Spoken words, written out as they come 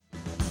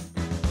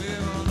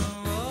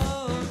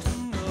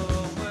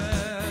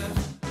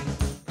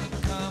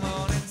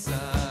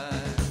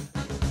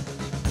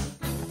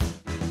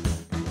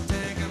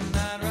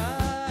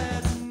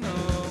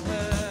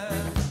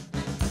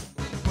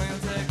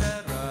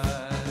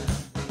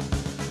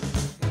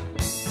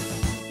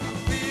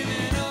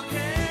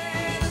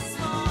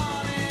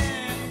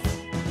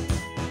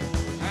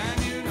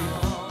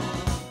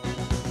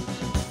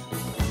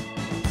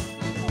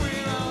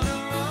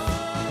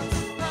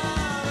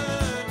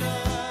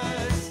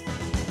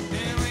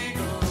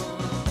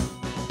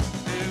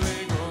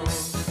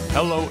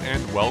Hello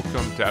and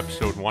welcome to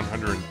episode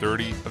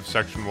 130 of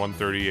Section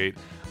 138.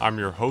 I'm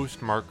your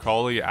host, Mark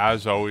Colley,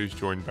 as always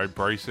joined by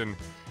Bryson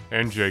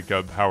and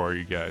Jacob. How are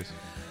you guys?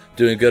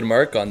 Doing good,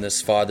 Mark, on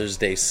this Father's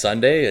Day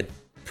Sunday. A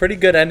pretty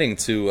good ending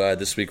to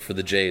this week for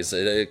the Jays.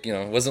 It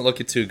wasn't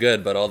looking too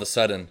good, but all of a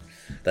sudden,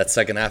 that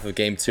second half of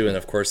Game 2 and,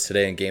 of course,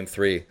 today in Game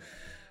 3,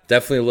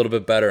 definitely a little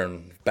bit better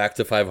and back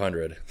to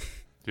 500.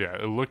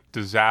 Yeah, it looked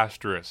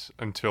disastrous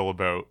until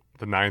about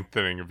the ninth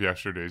inning of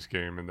yesterday's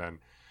game, and then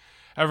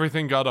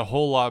everything got a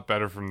whole lot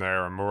better from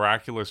there. A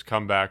miraculous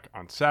comeback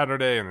on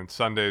Saturday, and then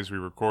Sunday, as we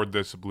record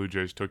this, the Blue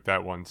Jays took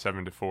that one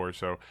 7-4.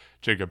 So,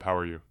 Jacob, how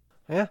are you?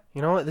 Yeah,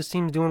 you know what? This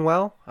team's doing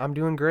well. I'm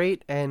doing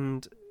great,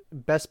 and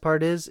best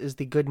part is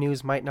the good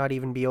news might not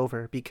even be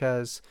over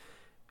because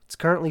it's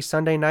currently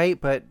Sunday night,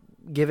 but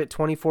give it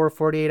 24 or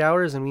 48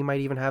 hours, and we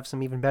might even have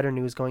some even better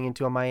news going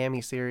into a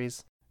Miami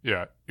series.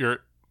 Yeah, you're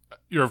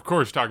of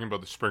course talking about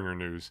the Springer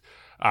news.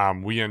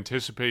 We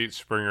anticipate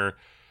Springer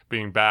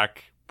being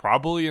back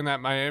probably in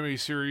that Miami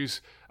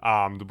series.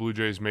 The Blue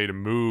Jays made a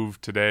move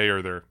today,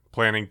 or they're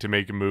planning to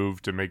make a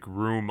move to make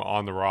room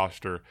on the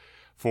roster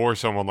for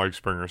someone like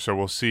Springer. So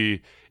we'll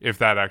see if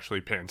that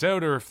actually pans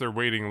out or if they're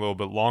waiting a little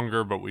bit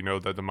longer, but we know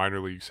that the minor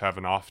leagues have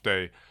an off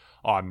day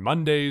on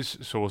Mondays,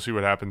 so we'll see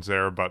what happens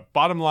there. But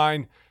bottom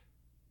line,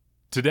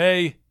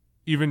 today,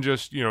 even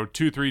just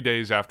 2-3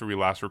 days after we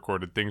last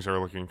recorded, things are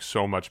looking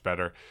so much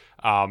better.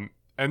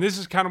 And this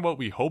is kind of what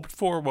we hoped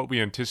for, what we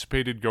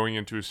anticipated going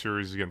into a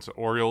series against the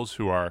Orioles,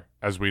 who are,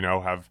 as we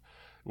know, have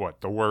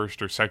the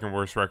worst or second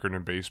worst record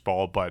in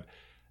baseball. But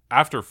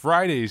after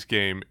Friday's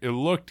game, it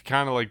looked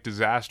kind of like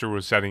disaster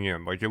was setting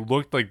in. Like, it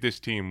looked like this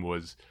team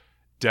was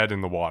dead in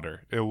the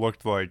water. It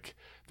looked like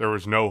there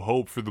was no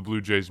hope for the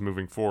Blue Jays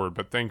moving forward,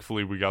 but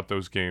thankfully we got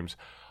those games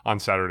on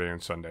Saturday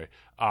and Sunday.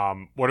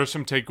 What are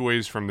some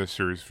takeaways from this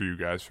series for you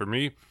guys? For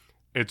me,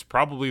 it's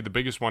probably the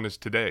biggest one is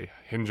today,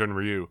 Hyun-Jin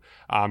Ryu.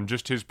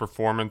 Just his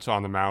performance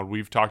on the mound.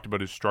 We've talked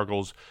about his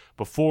struggles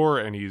before,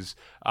 and he's,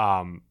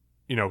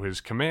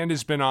 his command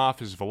has been off,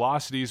 his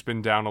velocity has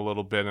been down a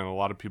little bit, and a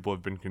lot of people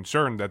have been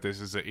concerned that this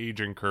is an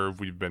aging curve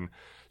we've been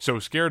so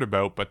scared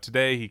about. But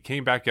today he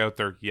came back out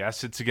there.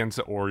 Yes, it's against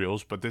the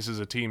Orioles, but this is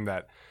a team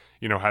that,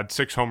 had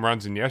 6 home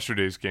runs in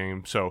yesterday's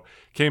game. So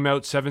came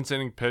out, 7th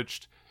inning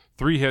pitched,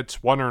 3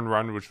 hits, 1 earned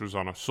run, which was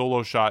on a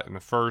solo shot in the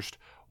first,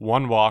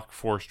 1 walk,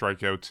 4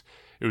 strikeouts.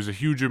 It was a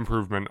huge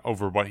improvement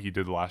over what he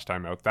did last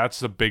time out. That's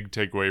the big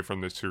takeaway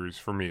from this series,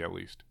 for me at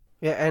least.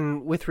 Yeah,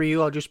 and with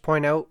Ryu, I'll just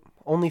point out,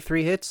 only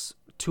 3 hits,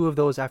 2 of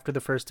those after the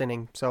first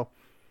inning. So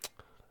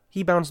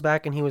he bounced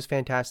back and he was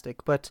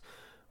fantastic. But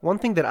one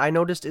thing that I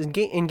noticed is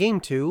in Game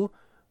 2,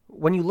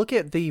 when you look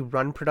at the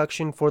run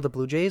production for the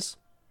Blue Jays,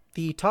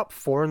 the top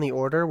 4 in the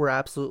order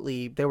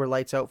they were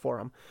lights out for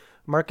him.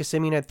 Marcus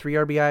Semien had 3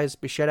 RBIs,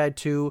 Bichette had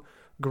 2,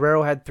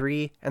 Guerrero had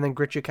 3, and then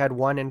Grichuk had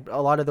 1, and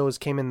a lot of those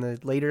came in the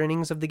later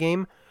innings of the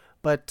game.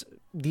 But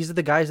these are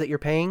the guys that you're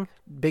paying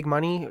big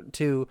money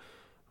to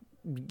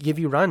give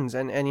you runs,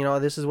 and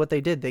this is what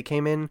they did. They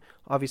came in,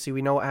 obviously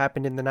we know what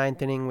happened in the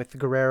 9th inning with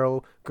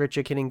Guerrero,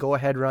 Grichuk hitting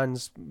go-ahead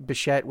runs,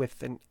 Bichette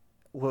with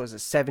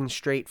 7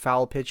 straight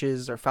fouled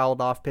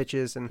off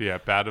pitches, and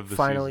bad of the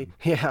finally,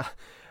 season. Yeah.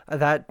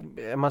 That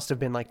it must have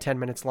been like 10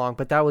 minutes long,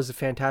 but that was a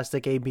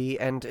fantastic AB,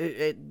 and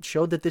it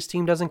showed that this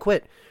team doesn't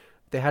quit.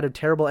 They had a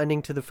terrible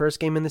ending to the first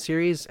game in the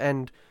series,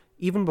 and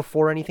even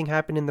before anything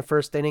happened in the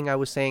first inning, I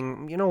was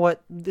saying, you know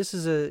what, it's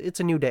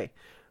a new day.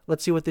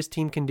 Let's see what this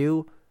team can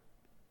do.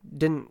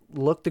 Didn't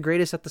look the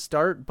greatest at the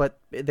start, but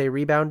they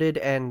rebounded,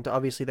 and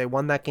obviously they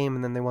won that game,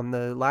 and then they won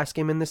the last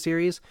game in the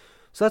series.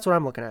 So that's what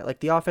I'm looking at. Like,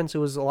 the offense, it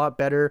was a lot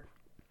better.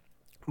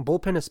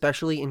 Bullpen,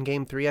 especially in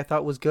Game 3, I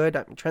thought was good.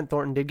 Trent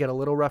Thornton did get a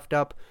little roughed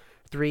up.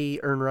 3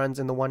 earned runs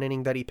in the 1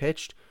 inning that he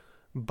pitched.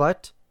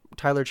 But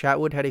Tyler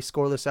Chatwood had a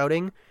scoreless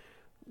outing.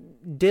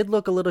 Did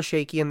look a little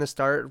shaky in the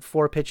start.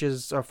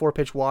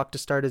 4-pitch walk to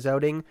start his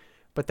outing.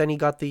 But then he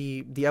got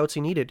the outs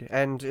he needed.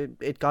 And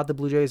it got the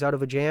Blue Jays out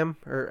of a jam,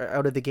 or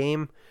out of the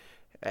game.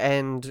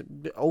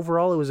 And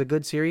overall, it was a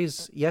good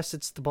series. Yes,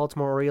 it's the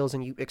Baltimore Orioles,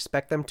 and you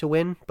expect them to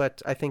win.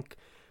 But I think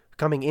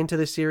coming into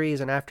the series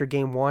and after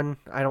Game 1,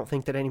 I don't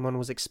think that anyone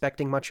was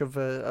expecting much of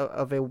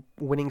a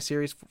winning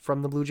series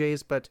from the Blue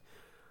Jays, but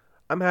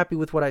I'm happy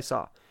with what I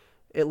saw.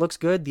 It looks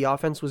good. The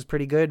offense was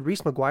pretty good.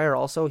 Reese McGuire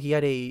also, he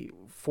had a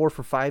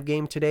 4-for-5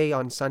 game today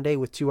on Sunday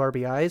with 2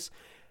 RBIs.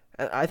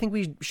 I think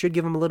we should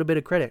give him a little bit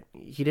of credit.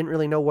 He didn't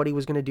really know what he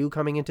was going to do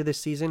coming into this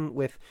season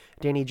with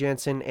Danny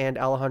Jansen and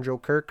Alejandro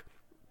Kirk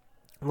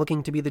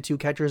looking to be the 2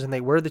 catchers, and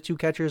they were the 2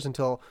 catchers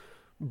until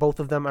both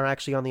of them are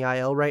actually on the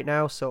IL right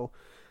now, so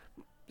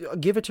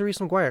give it to Reese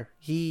McGuire.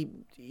 He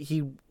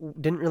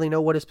didn't really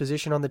know what his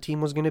position on the team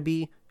was going to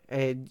be,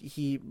 and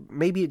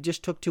maybe it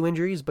just took 2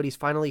 injuries, but he's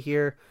finally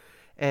here,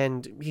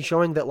 and he's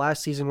showing that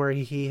last season where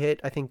he hit,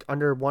 I think,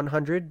 under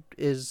 100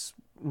 is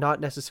not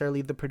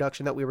necessarily the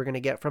production that we were going to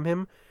get from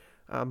him,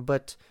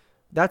 but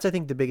that's, I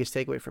think, the biggest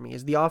takeaway for me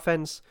is the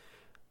offense.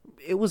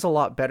 It was a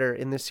lot better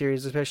in this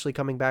series, especially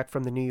coming back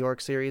from the New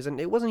York series, and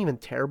it wasn't even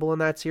terrible in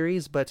that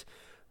series, but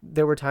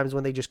there were times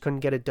when they just couldn't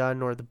get it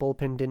done, or the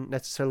bullpen didn't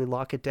necessarily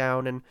lock it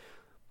down. And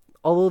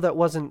although that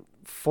wasn't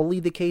fully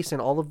the case in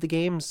all of the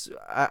games,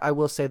 I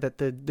will say that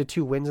the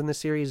two wins in the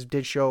series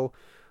did show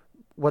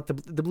what the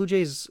Blue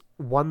Jays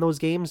won those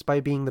games by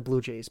being the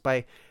Blue Jays,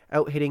 by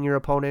out hitting your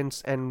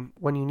opponents, and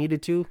when you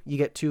needed to, you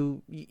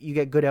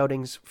get good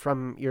outings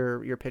from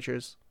your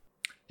pitchers.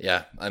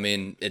 Yeah, I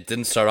mean, it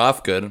didn't start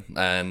off good,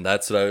 and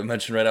that's what I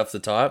mentioned right off the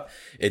top.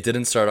 It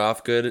didn't start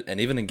off good, and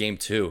even in game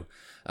two,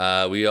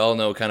 we all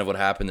know kind of what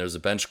happened. There was a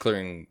bench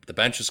clearing. The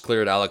bench was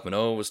cleared. Alek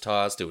Manoah was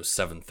tossed. It was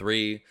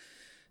 7-3,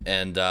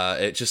 and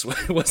it just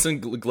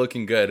wasn't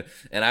looking good.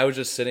 And I was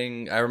just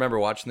sitting. I remember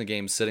watching the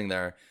game, sitting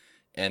there,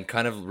 and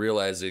kind of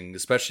realizing,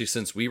 especially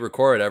since we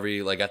record at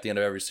the end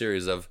of every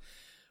series, of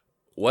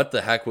what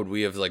the heck would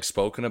we have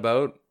spoken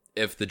about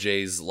if the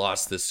Jays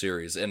lost this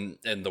series, and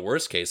in the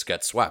worst case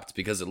get swept,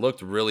 because it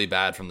looked really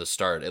bad from the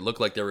start. It looked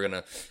like they were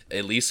gonna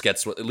at least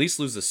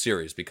lose the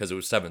series because it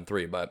was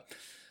 7-3. But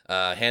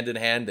hand in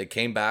hand, they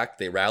came back,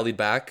 they rallied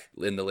back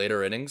in the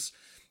later innings,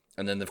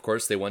 and then of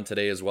course they won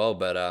today as well.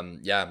 But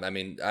yeah, I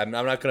mean, I'm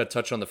not gonna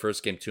touch on the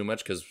first game too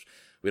much because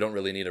we don't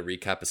really need to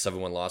recap a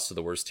 7-1 loss to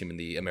the worst team in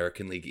the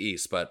American League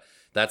East. But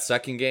that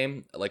second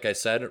game, like I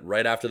said,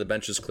 right after the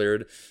bench is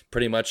cleared,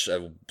 pretty much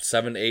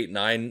 7, 8,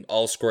 9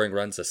 all scoring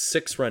runs, a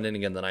 6-run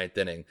inning in the ninth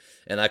inning.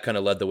 And that kind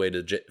of led the way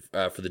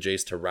for the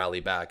Jays to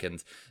rally back.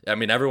 And I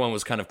mean, everyone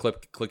was kind of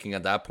clicking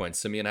at that point.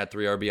 Simeon had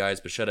 3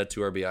 RBIs, Bichette had 2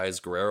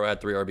 RBIs, Guerrero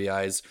had 3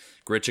 RBIs,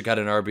 Grichuk had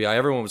an RBI.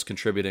 Everyone was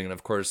contributing. And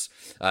of course,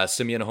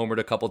 Simeon homered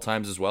a couple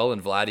times as well.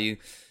 And Vladdy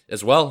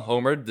as well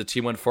homered. The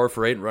team went 4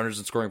 for 8 runners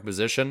in scoring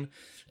position.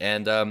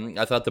 And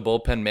I thought the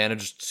bullpen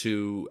managed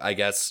to, I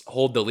guess,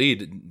 hold the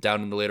lead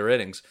down in the later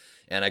innings.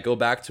 And I go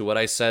back to what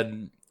I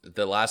said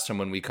the last time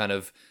when we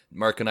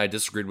Mark and I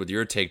disagreed with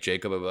your take,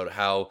 Jacob, about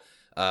how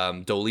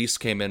Dolis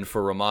came in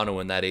for Romano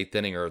in that 8th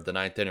inning or the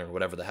 9th inning or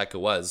whatever the heck it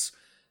was.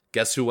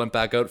 Guess who went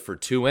back out for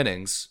 2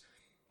 innings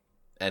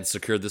and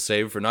secured the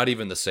save, or not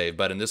even the save,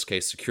 but in this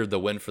case, secured the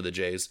win for the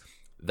Jays?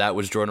 That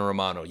was Jordan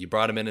Romano. You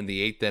brought him in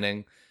the 8th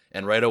inning,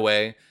 and right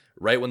away,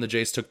 right when the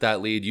Jays took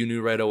that lead, you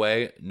knew right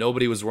away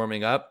nobody was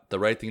warming up. The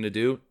right thing to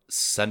do,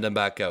 send them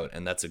back out.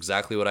 And that's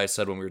exactly what I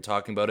said when we were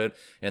talking about it.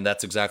 And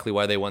that's exactly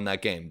why they won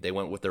that game. They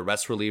went with their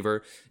best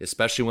reliever,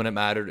 especially when it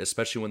mattered,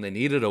 especially when they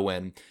needed a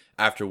win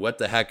after what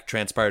the heck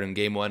transpired in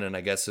game 1 and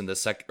I guess in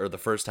the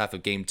first half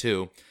of game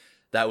 2.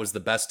 That was the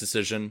best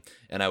decision,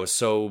 and I was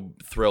so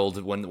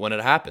thrilled when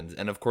it happened.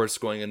 And of course,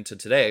 going into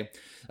today,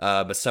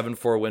 a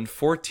 7-4 win,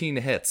 14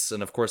 hits,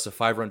 and of course a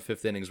 5-run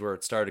 5th innings where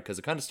it started, because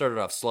it kind of started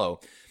off slow.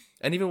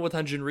 And even with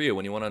Hyun-Jin Ryu,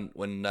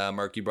 when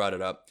Mark, you brought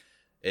it up,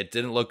 it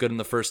didn't look good in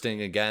the first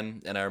inning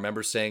again. And I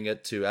remember saying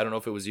it to, I don't know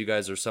if it was you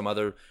guys or some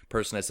other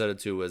person I said it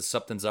to, was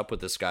something's up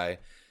with this guy.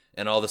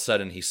 And all of a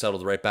sudden, he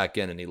settled right back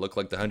in, and he looked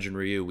like the Hyun-Jin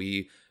Ryu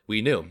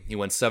we knew. He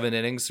went 7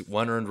 innings,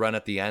 1 earned run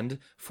at the end,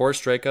 4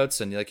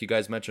 strikeouts, and like you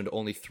guys mentioned,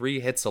 only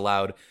 3 hits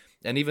allowed.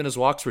 And even his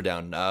walks were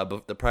down.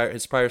 But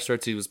his prior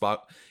starts, he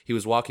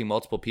was walking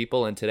multiple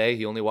people, and today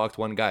he only walked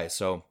 1 guy.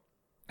 So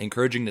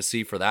encouraging to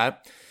see for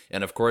that.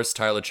 And of course,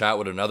 Tyler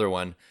Chatwood, another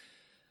one.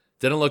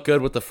 Didn't look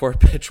good with the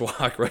 4-pitch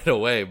walk right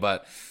away,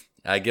 but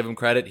I give him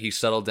credit. He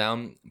settled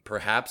down.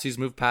 Perhaps he's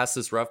moved past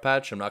this rough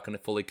patch. I'm not going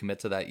to fully commit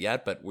to that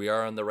yet, but we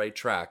are on the right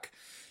track.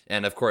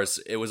 And of course,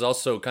 it was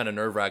also kind of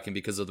nerve-wracking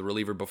because of the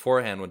reliever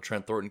beforehand when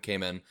Trent Thornton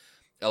came in,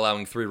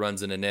 allowing 3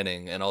 runs in an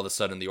inning, and all of a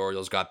sudden the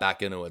Orioles got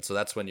back into it. So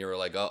that's when you were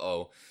like,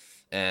 uh-oh.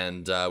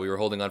 And we were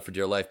holding on for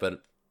dear life.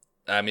 But,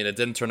 I mean, it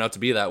didn't turn out to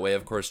be that way.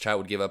 Of course,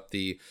 Chatwood gave up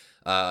the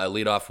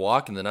leadoff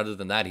walk, and then other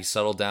than that, he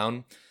settled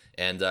down,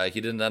 and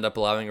he didn't end up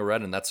allowing a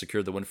run, and that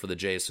secured the win for the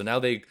Jays. So now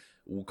they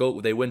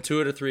win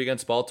 2 out of 3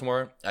 against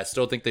Baltimore. I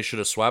still think they should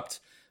have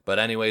swept, but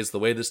anyways, the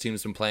way this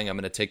team's been playing, I'm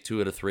going to take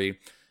 2 out of 3.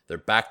 They're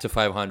back to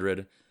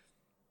 500.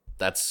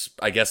 That's,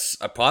 I guess,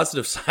 a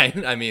positive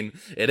sign. I mean,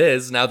 it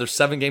is. Now they're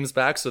 7 games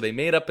back, so they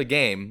made up a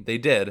game. They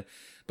did.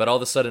 But all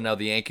of a sudden now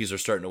the Yankees are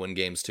starting to win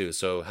games too.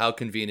 So how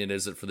convenient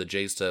is it for the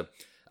Jays to,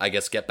 I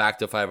guess, get back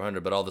to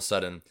 500, but all of a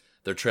sudden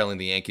they're trailing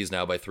the Yankees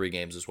now by 3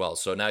 games as well.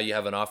 So now you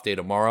have an off day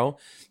tomorrow.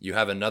 You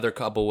have another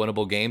couple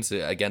winnable games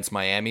against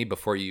Miami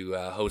before you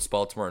host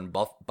Baltimore and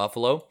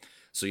Buffalo.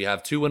 So you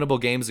have 2 winnable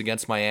games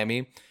against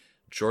Miami.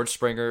 George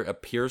Springer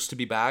appears to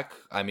be back.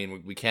 I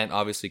mean, we can't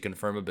obviously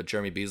confirm it, but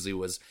Jeremy Beasley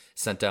was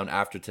sent down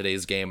after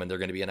today's game, and they're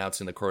going to be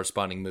announcing the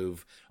corresponding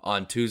move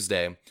on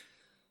Tuesday.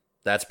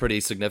 That's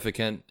pretty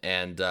significant.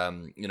 And,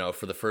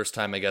 for the first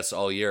time, I guess,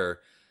 all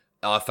year,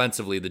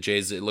 offensively, the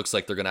Jays, it looks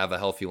like they're going to have a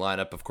healthy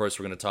lineup. Of course,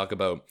 we're going to talk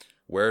about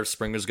where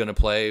Springer's going to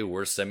play,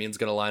 where Simeon's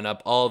going to line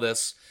up, all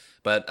this.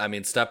 But, I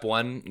mean, step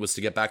 1 was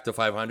to get back to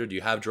 500.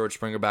 You have George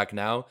Springer back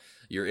now.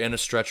 You're in a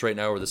stretch right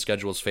now where the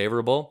schedule is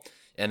favorable.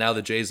 And now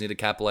the Jays need to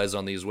capitalize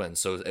on these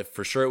wins. So if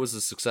for sure it was a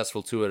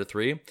successful 2 out of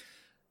 3.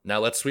 Now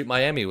let's sweep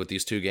Miami with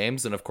these 2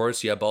 games. And of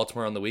course, you have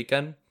Baltimore on the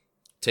weekend.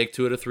 Take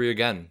 2 out of 3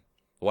 again.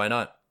 Why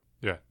not?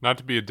 Yeah, not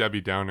to be a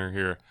Debbie Downer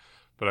here,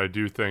 but I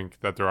do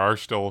think that there are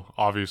still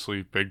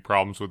obviously big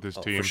problems with this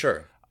team. For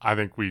sure. I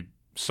think we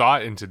saw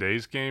it in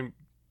today's game.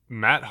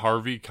 Matt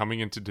Harvey coming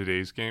into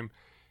today's game,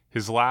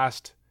 his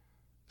last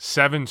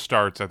 7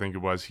 starts, I think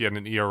it was, he had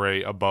an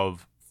ERA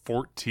above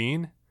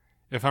 14,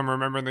 if I'm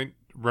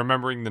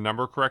remembering the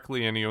number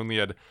correctly, and he only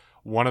had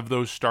one of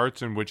those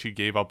starts in which he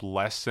gave up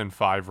less than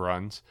 5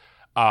 runs.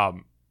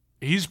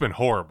 He's been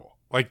horrible.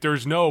 Like,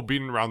 there's no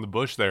beating around the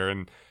bush there,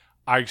 and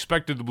I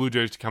expected the Blue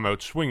Jays to come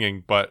out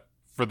swinging, but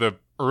for the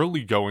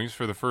early goings,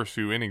 for the first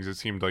few innings, it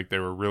seemed like they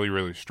were really,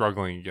 really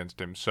struggling against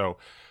him. So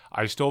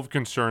I still have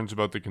concerns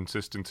about the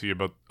consistency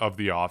of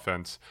the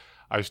offense.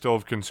 I still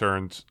have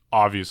concerns,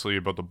 obviously,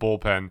 about the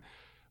bullpen,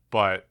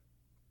 but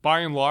by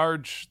and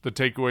large, the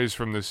takeaways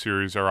from this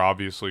series are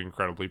obviously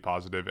incredibly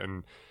positive.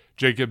 And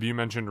Jacob, you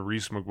mentioned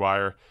Reese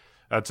McGuire.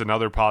 That's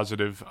another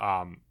positive.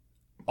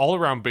 All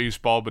around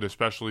baseball, but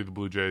especially the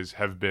Blue Jays,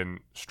 have been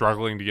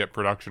struggling to get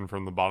production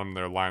from the bottom of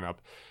their lineup.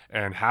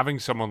 And having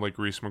someone like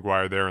Reese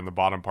McGuire there in the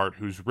bottom part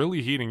who's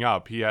really heating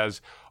up, he has,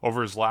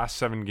 over his last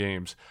 7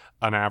 games,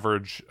 a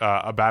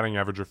batting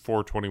average of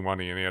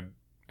 .421,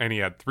 and he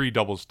had 3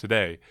 doubles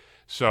today.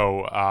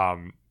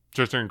 So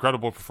just an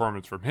incredible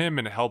performance from him,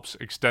 and it helps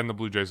extend the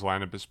Blue Jays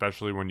lineup,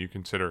 especially when you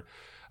consider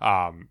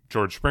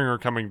George Springer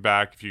coming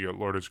back. If you get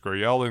Lourdes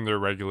Gurriel in there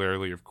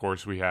regularly, of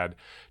course, we had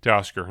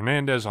Teoscar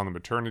Hernandez on the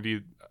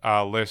maternity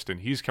list,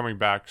 and he's coming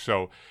back.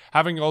 So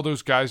having all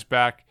those guys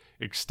back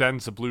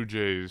extends the Blue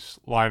Jays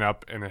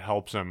lineup, and it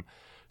helps them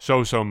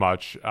so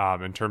much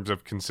in terms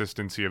of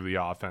consistency of the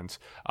offense.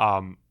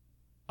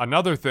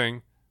 Another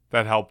thing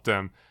that helped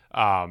them,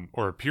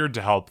 or appeared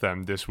to help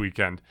them this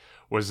weekend,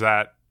 was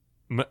that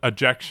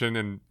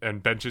ejection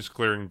and benches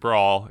clearing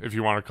brawl, if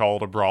you want to call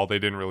it a brawl. They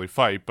didn't really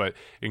fight, but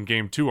in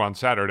Game 2 on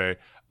Saturday,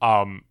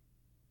 I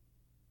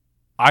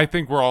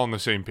think we're all on the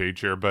same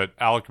page here, but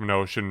Alek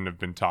Manoah shouldn't have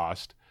been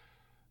tossed.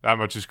 That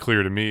much is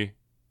clear to me.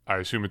 I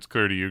assume it's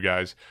clear to you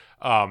guys.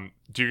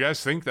 Do you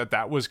guys think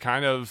that was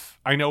kind of...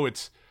 I know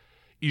it's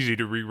easy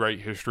to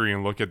rewrite history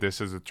and look at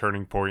this as a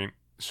turning point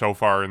so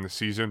far in the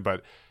season,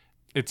 but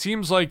it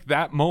seems like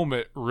that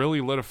moment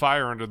really lit a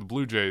fire under the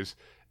Blue Jays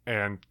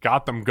and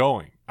got them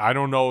going. I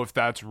don't know if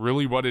that's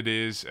really what it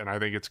is, and I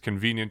think it's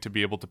convenient to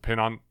be able to pin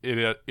on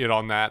it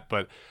on that,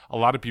 but a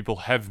lot of people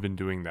have been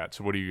doing that.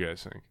 So what do you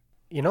guys think?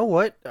 You know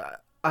what?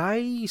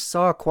 I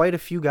saw quite a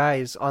few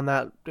guys on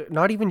that,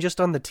 not even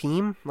just on the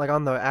team, like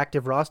on the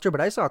active roster,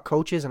 but I saw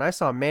coaches and I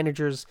saw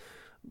managers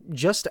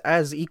just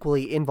as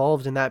equally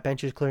involved in that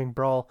benches clearing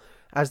brawl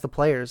as the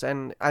players.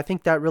 And I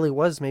think that really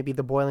was maybe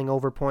the boiling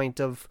over point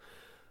of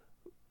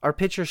our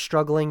pitchers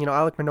struggling. You know,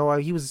 Alek Manoah,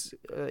 he was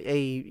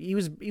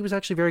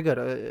actually very good.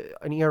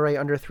 An ERA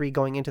under 3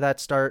 going into that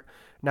start.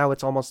 Now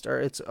it's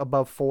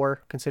above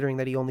 4, considering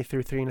that he only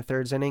threw 3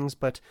 1/3 innings.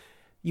 But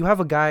you have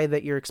a guy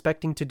that you're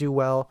expecting to do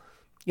well.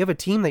 You have a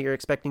team that you're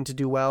expecting to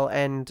do well,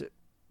 and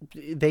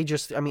they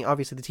just, I mean,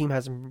 obviously the team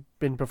hasn't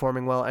been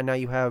performing well, and now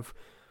you have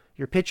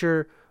your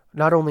pitcher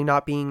not only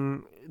not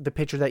being the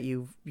pitcher that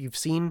you've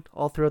seen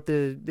all throughout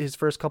his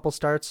first couple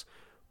starts,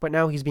 but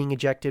now he's being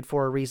ejected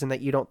for a reason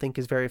that you don't think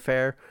is very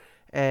fair.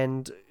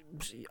 And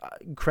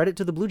credit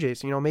to the Blue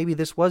Jays. You know, maybe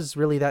this was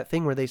really that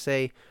thing where they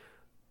say,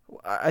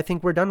 I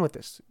think we're done with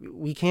this.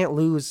 We can't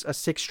lose a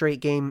 6th straight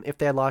game. If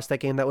they had lost that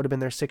game, that would have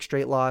been their 6th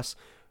straight loss,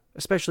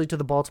 especially to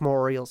the Baltimore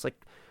Orioles. Like,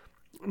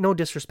 no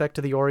disrespect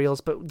to the Orioles,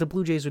 but the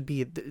Blue Jays would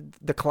be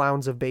the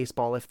clowns of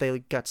baseball if they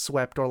got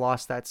swept or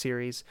lost that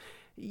series.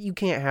 You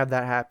can't have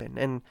that happen.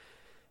 And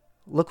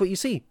look what you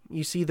see.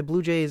 You see the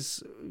Blue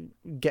Jays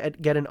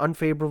get an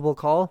unfavorable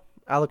call.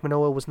 Alek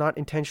Manoah was not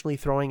intentionally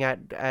throwing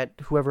at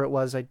whoever it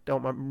was. I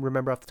don't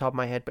remember off the top of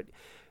my head, but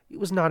it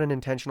was not an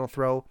intentional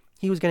throw.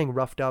 He was getting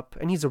roughed up,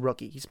 and he's a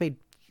rookie. He's made,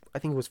 I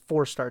think it was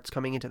 4 starts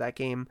coming into that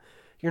game.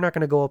 You're not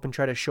going to go up and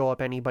try to show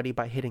up anybody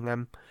by hitting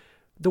them.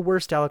 The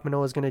worst Alek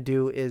Manoah is going to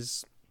do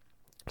is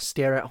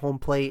stare at home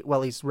plate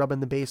while he's rubbing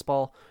the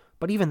baseball,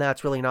 but even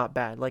that's really not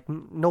bad. Like,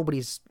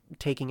 nobody's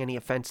taking any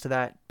offense to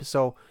that.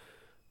 So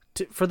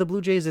for the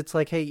Blue Jays, it's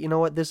like, hey, you know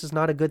what? This is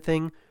not a good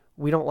thing.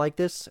 We don't like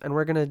this, and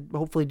we're going to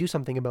hopefully do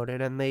something about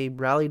it. And they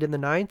rallied in the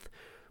 9th,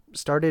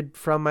 started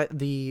from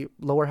the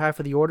lower half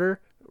of the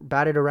order,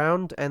 batted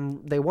around,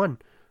 and they won.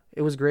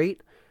 It was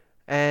great.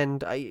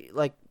 And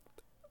I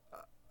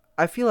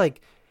feel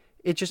like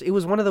it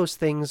was one of those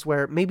things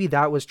where maybe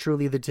that was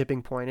truly the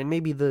tipping point, and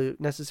maybe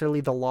necessarily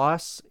the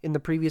loss in the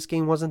previous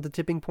game wasn't the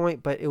tipping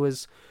point, but it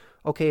was,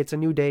 okay, it's a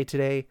new day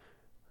today,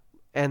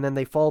 and then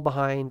they fall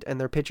behind and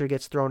their pitcher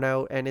gets thrown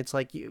out, and it's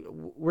like,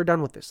 we're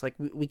done with this. Like,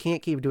 we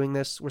can't keep doing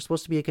this. We're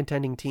supposed to be a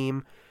contending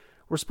team.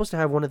 We're supposed to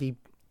have one of the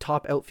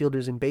top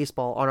outfielders in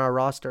baseball on our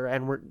roster,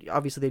 and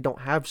obviously they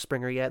don't have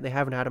Springer yet. They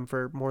haven't had him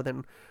for more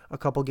than a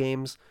couple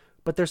games,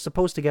 but they're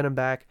supposed to get him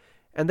back,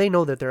 and they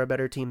know that they're a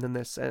better team than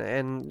this.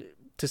 And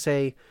to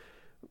say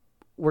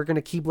we're going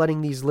to keep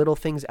letting these little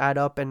things add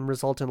up and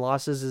result in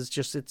losses is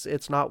just,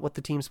 it's not what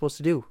the team's supposed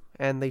to do.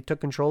 And they took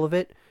control of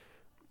it,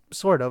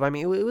 sort of. I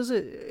mean, it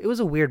was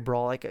a weird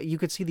brawl. Like, you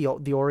could see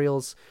the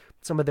Orioles,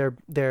 some of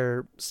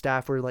their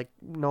staff were like,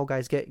 no,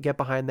 guys, get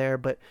behind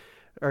there,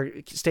 or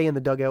stay in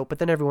the dugout. But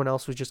then everyone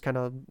else was just kind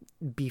of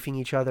beefing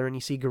each other, and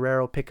you see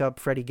Guerrero pick up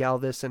Freddie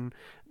Galvis and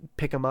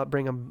pick him up,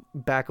 bring him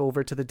back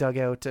over to the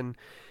dugout, and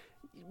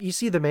you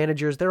see the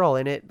managers, they're all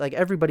in it. Like,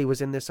 everybody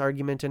was in this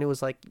argument, and it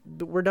was like,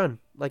 we're done.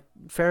 Like,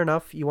 fair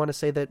enough. You want to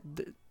say that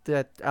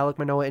Alek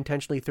Manoah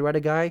intentionally threw at a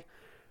guy?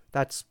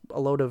 That's a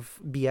load of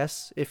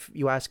BS if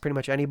you ask pretty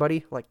much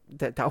anybody. Like,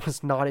 that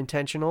was not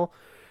intentional.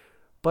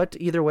 But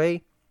either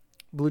way,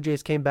 Blue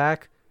Jays came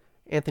back.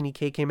 Anthony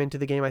Kay came into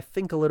the game, I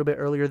think, a little bit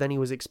earlier than he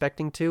was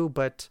expecting to,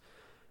 but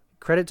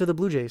credit to the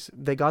Blue Jays.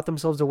 They got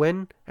themselves a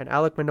win, and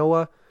Alek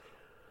Manoah,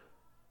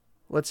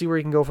 let's see where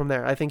he can go from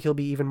there. I think he'll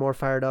be even more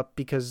fired up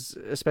because,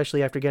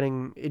 especially after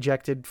getting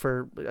ejected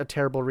for a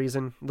terrible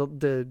reason,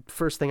 the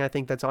first thing I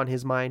think that's on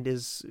his mind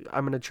is,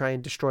 I'm going to try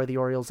and destroy the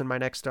Orioles in my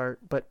next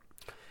start. But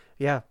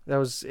yeah,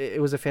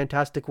 it was a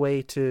fantastic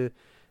way to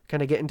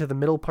kind of get into the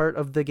middle part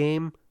of the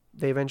game.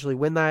 They eventually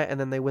win that,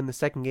 and then they win the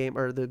second game,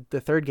 or the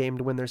third game,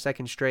 to win their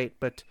second straight.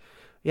 But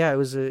yeah, it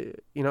was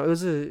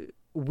a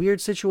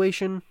weird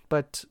situation,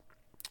 but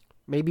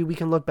maybe we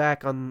can look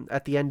back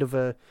at the end of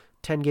a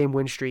 10-game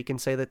win streak and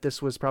say that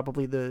this was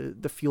probably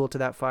the fuel to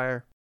that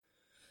fire.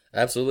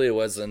 Absolutely it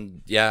was.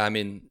 And yeah, I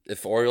mean,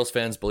 if Orioles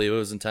fans believe it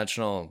was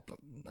intentional,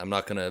 I'm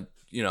not going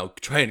to,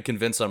 try and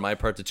convince on my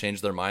part to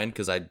change their mind,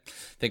 because I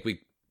think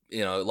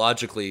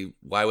logically,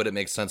 why would it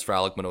make sense for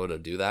Alek Manoah to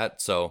do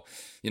that? So,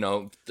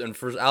 and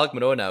for Alek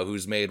Manoah now,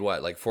 who's made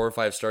 4 or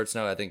 5 starts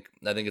now, I think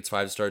it's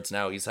 5 starts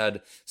now. He's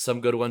had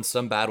some good ones,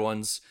 some bad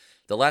ones.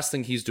 The last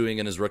thing he's doing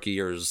in his rookie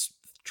year is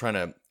trying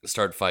to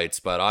start fights,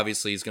 but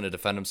obviously he's going to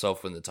defend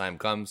himself when the time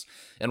comes.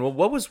 And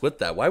what was with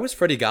that? Why was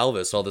Freddie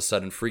Galvis all of a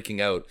sudden freaking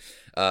out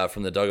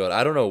from the dugout?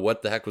 I don't know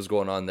what the heck was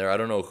going on there. I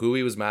don't know who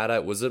he was mad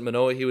at. Was it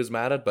Manoah he was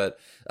mad at? But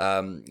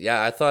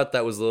yeah, I thought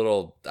that was a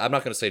little, I'm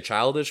not going to say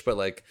childish,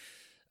 but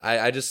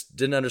I just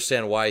didn't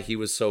understand why he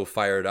was so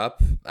fired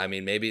up. I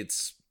mean, maybe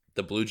it's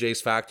the Blue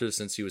Jays factor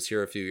since he was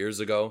here a few years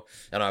ago,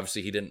 and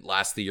obviously he didn't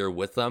last the year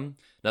with them.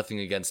 Nothing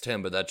against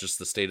him, but that's just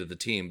the state of the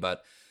team.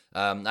 But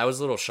I was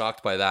a little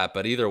shocked by that.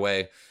 But either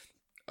way,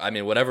 I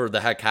mean, whatever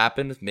the heck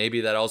happened, maybe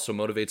that also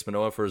motivates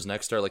Manoah for his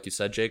next start. Like you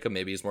said, Jacob,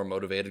 maybe he's more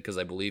motivated because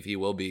I believe he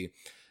will be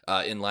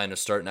in line to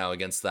start now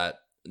against that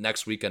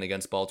next weekend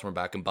against Baltimore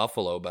back in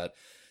Buffalo. But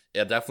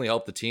it definitely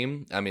helped the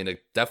team. I mean,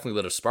 it definitely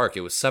lit a spark.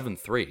 It was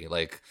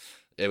 7-3.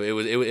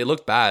 It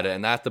looked bad,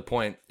 and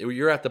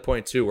you're at the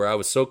point too where I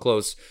was so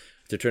close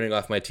to turning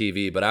off my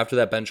TV. But after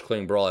that bench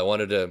clearing brawl,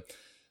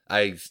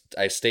 I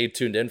stayed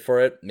tuned in for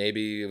it.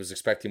 Maybe I was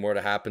expecting more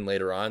to happen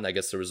later on. I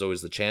guess there was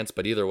always the chance,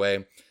 but either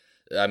way,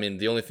 I mean,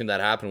 the only thing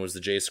that happened was the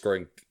Jays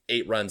scoring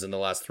 8 runs in the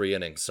last 3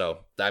 innings. So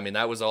I mean,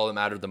 that was all that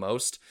mattered the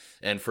most.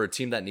 And for a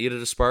team that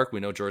needed a spark, we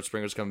know George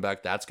Springer's coming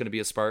back. That's going to be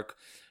a spark.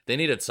 They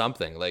needed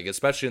something,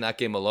 especially in that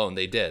game alone.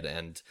 They did,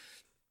 and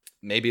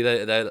maybe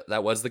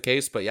that was the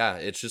case, but yeah,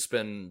 it's just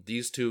been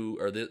these two,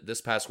 or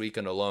this past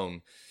weekend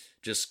alone,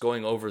 just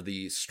going over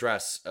the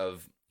stress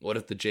of what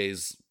if the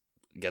Jays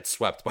get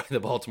swept by the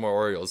Baltimore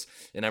Orioles.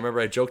 And I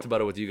remember I joked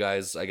about it with you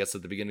guys, I guess,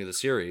 at the beginning of the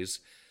series,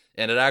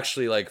 and it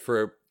actually,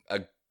 for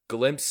a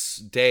glimpse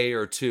day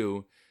or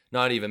two,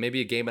 not even,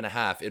 maybe a game and a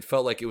half, it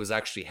felt like it was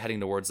actually heading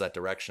towards that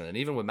direction. And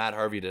even with Matt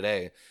Harvey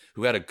today,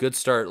 who had a good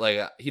start,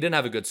 he didn't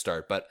have a good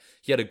start, but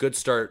he had a good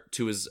start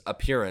to his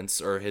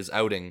appearance or his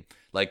outing.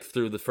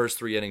 Through the first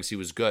 3 innings, he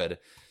was good.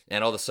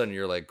 And all of a sudden,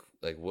 you're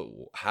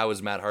how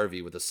is Matt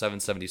Harvey with a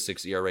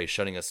 7.76 ERA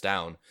shutting us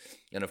down?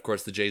 And of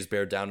course, the Jays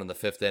bared down in the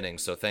 5th inning,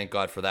 so thank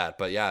God for that.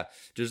 But yeah,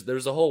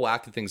 there's a whole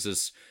whack of things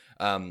this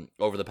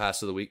over the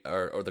past of the week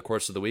or the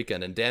course of the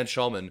weekend. And Dan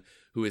Shulman,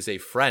 who is a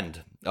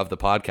friend of the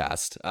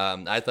podcast,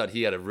 I thought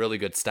he had a really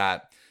good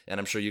stat, and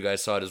I'm sure you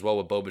guys saw it as well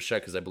with Bo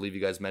Bichette, because I believe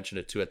you guys mentioned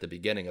it too at the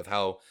beginning of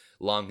how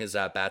long his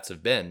at-bats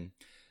have been.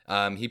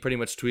 He pretty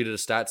much tweeted a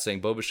stat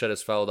saying Bo Bichette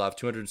has fouled off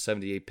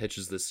 278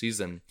 pitches this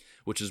season,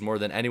 which is more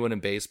than anyone in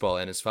baseball,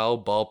 and his foul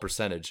ball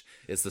percentage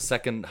is the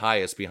second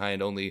highest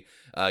behind only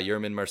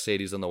Yermin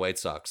Mercedes on the White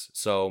Sox.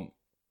 So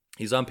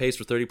he's on pace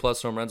for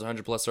 30-plus home runs,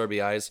 100-plus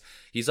RBIs.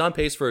 He's on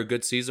pace for a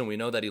good season. We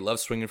know that he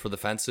loves swinging for the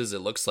fences, it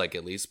looks like,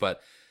 at least,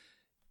 but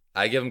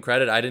I give him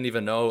credit. I didn't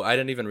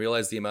even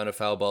realize the amount of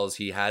foul balls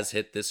he has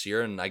hit this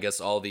year, and I guess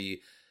all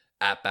the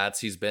at-bats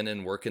he's been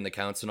in, working the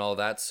counts and all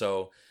that.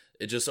 So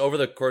it just, over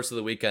the course of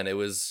the weekend,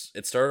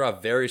 it started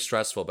off very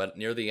stressful, but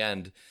near the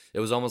end, it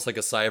was almost like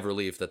a sigh of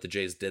relief that the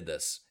Jays did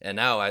this. And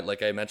now,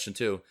 like I mentioned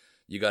too,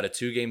 you got a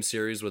 2-game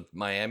series with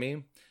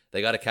Miami.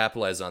 They got to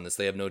capitalize on this.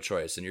 They have no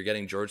choice. And you're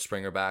getting George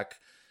Springer back.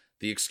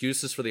 The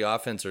excuses for the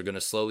offense are going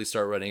to slowly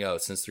start running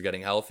out since they're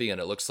getting healthy.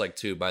 And it looks like,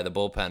 too, by the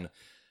bullpen,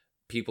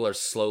 people are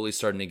slowly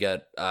starting to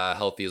get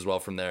healthy as well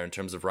from there in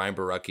terms of Ryan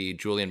Borucki,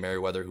 Julian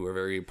Merriweather, who are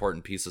very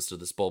important pieces to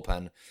this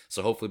bullpen.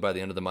 So hopefully by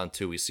the end of the month,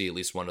 too, we see at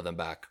least one of them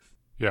back.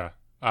 Yeah.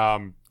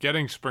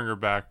 Getting Springer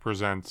back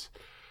presents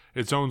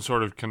its own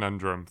sort of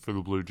conundrum for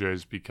the Blue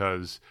Jays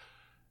because,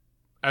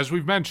 as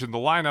we've mentioned, the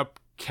lineup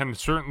can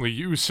certainly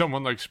use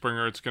someone like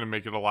Springer. It's going to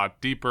make it a lot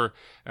deeper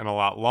and a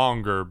lot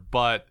longer,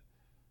 but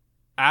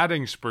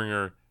adding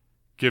Springer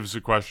gives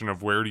the question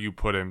of where do you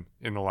put him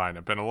in the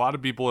lineup? And a lot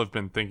of people have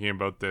been thinking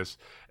about this,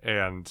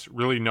 and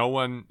really no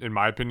one, in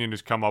my opinion,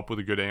 has come up with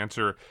a good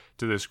answer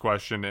to this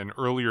question. And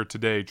earlier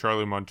today,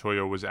 Charlie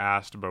Montoyo was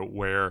asked about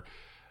where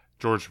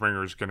George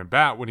Springer is going to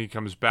bat when he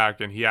comes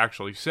back. And he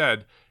actually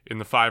said in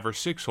the 5 or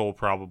 6 hole,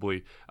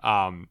 probably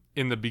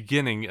in the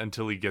beginning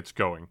until he gets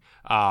going.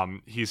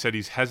 He said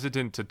he's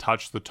hesitant to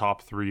touch the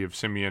top 3 of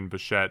Semien,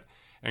 Bichette,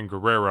 and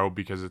Guerrero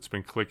because it's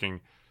been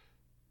clicking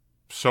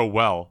so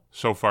well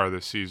so far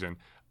this season.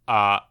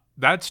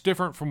 That's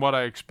different from what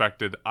I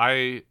expected.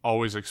 I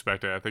always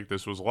expected, I think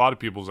this was a lot of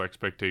people's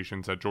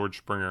expectations, that George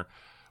Springer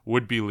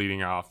would be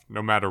leading off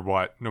no matter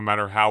what, no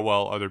matter how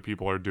well other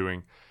people are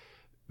doing.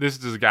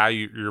 This is a guy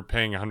you're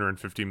paying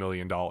 $150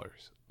 million.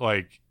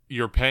 Like,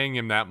 you're paying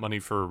him that money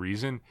for a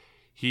reason.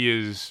 He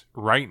is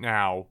right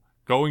now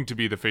going to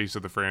be the face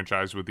of the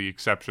franchise with the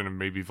exception of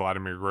maybe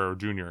Vladimir Guerrero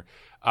Jr.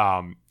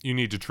 You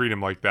need to treat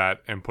him like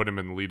that and put him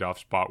in the leadoff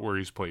spot where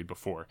he's played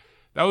before.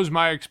 That was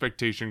my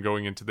expectation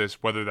going into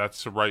this. Whether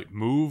that's the right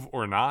move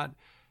or not,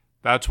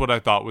 that's what I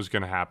thought was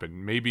going to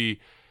happen. Maybe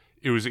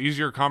it was an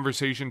easier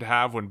conversation to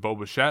have when Bo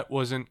Bichette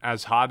wasn't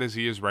as hot as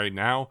he is right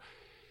now.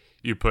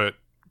 You put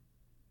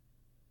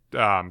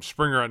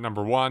Springer at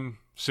number 1,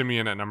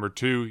 Semien at number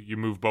 2. You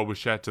move Bo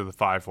Bichette to the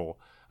 5 hole.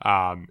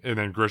 And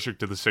then Grichuk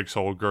to the 6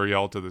 hole,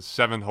 Gurriel to the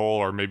 7th hole,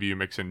 or maybe you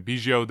mix in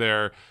Biggio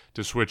there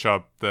to switch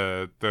up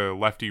the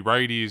lefty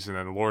righties, and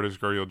then Lourdes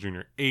Gurriel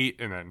Jr. 8,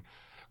 and then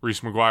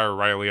Reese McGuire,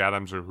 Riley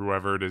Adams, or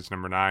whoever it is,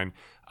 number 9.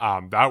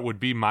 That would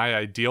be my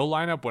ideal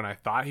lineup when I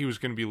thought he was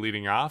going to be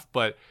leading off.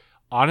 But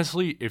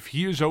honestly, if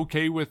he is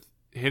okay with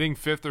hitting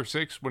 5th or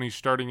 6th when he's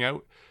starting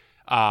out,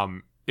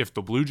 if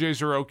the Blue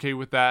Jays are okay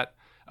with that,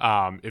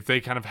 if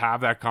they kind of have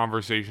that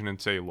conversation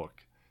and say,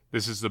 look,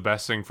 this is the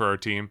best thing for our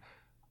team,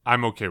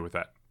 I'm okay with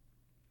that.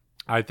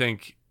 I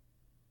think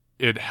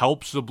it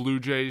helps the Blue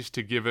Jays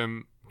to give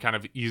him kind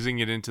of easing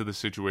it into the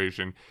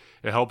situation.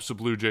 It helps the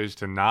Blue Jays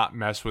to not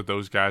mess with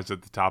those guys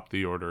at the top of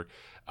the order.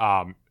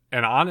 And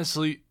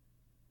honestly,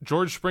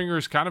 George Springer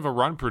is kind of a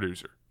run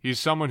producer. He's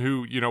someone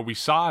who, we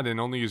saw it in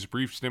only his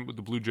brief stint with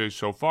the Blue Jays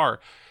so far.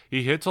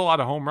 He hits a lot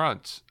of home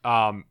runs.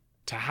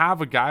 To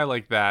have a guy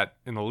like that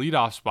in the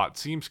leadoff spot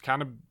seems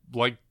kind of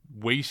like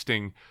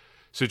wasting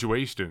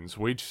situations,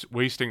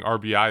 wasting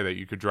RBI that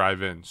you could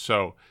drive in.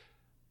 So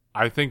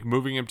I think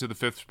moving him to the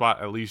 5th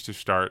spot, at least to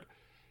start,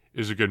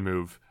 is a good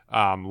move.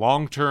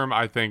 Long term,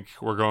 I think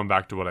we're going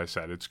back to what I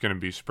said. It's going to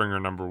be Springer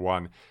number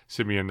 1,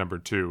 Semien number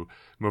 2,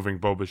 moving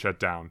Bo Bichette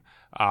down.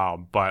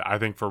 But I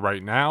think for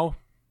right now,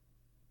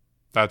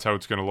 that's how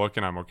it's going to look,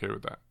 and I'm okay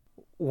with that.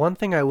 One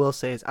thing I will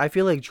say is I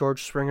feel like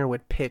George Springer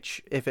would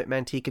pitch if it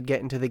meant he could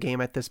get into the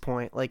game at this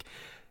point. Like,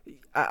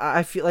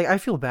 I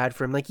feel bad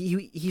for him. Like,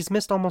 he's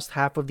missed almost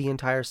half of the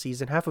entire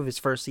season, half of his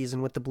first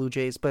season with the Blue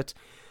Jays. But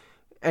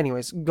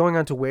anyways, going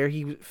on to where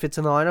he fits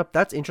in the lineup,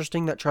 that's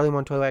interesting that Charlie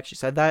Montoyo actually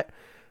said that.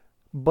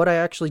 But I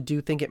actually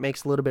do think it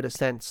makes a little bit of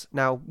sense.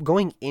 Now,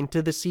 going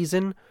into the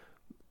season,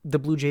 the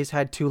Blue Jays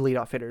had 2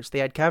 leadoff hitters. They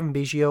had Cavan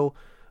Biggio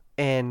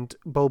and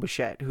Bo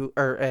Bichette,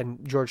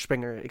 and George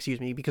Springer,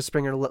 because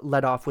Springer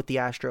led off with the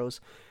Astros.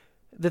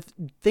 The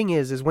thing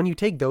is when you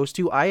take those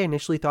 2, I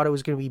initially thought it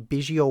was going to be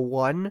Biggio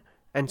 1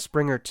 and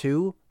Springer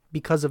 2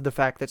 because of the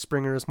fact that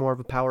Springer is more of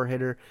a power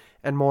hitter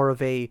and more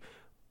of a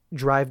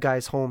drive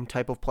guys home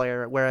type of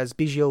player, whereas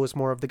Biggio was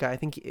more of the guy. I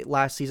think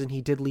last season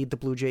he did lead the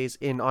Blue Jays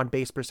in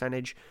on-base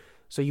percentage.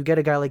 So you get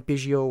a guy like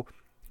Biggio,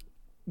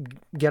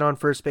 get on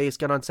first base,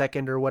 get on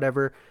second or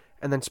whatever,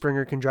 and then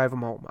Springer can drive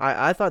him home.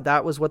 I thought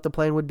that was what the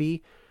plan would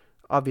be.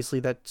 Obviously,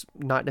 that's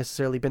not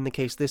necessarily been the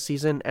case this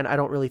season, and I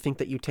don't really think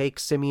that you take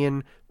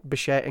Semien,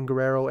 Bichette, and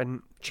Guerrero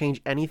and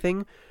change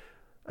anything,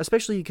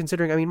 especially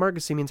considering,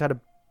 Marcus Semien's had a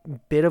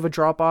bit of a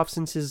drop-off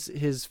since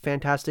his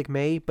fantastic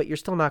May, but you're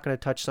still not going to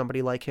touch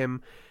somebody like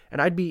him.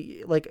 And I'd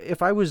be, like,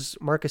 if I was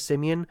Marcus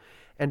Semien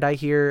and I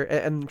hear,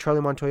 and Charlie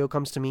Montoyo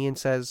comes to me and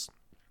says,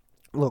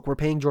 look, we're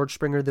paying George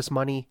Springer this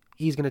money,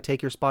 he's going to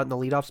take your spot in the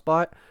leadoff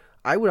spot,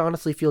 I would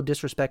honestly feel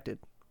disrespected.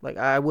 Like,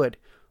 I would.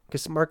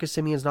 Because Marcus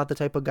Semien's not the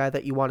type of guy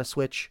that you want to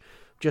switch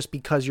just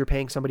because you're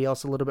paying somebody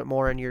else a little bit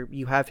more and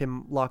you have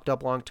him locked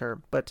up long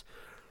term. But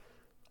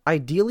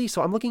ideally,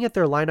 so I'm looking at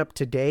their lineup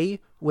today,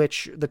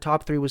 which the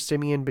top 3 was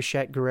Semien,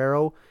 Bichette,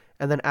 Guerrero,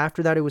 and then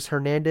after that it was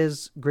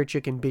Hernandez,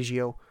 Grichuk, and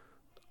Biggio.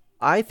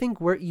 I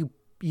think where you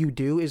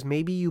do is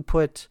maybe you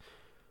put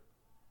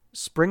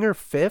Springer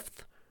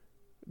 5th,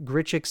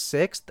 Grichuk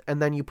 6th,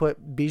 and then you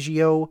put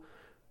Biggio,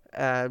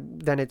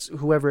 then it's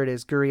whoever it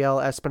is,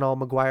 Gurriel, Espinal,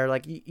 McGuire,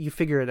 like you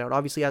figure it out.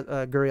 Obviously,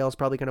 Gurriel is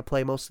probably going to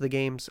play most of the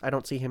games. I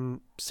don't see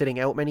him sitting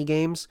out many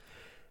games.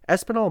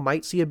 Espinal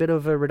might see a bit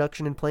of a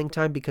reduction in playing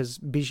time because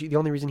the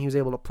only reason he was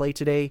able to play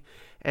today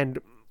and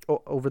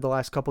over the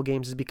last couple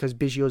games is because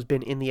Biggio's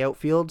been in the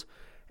outfield.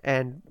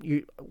 And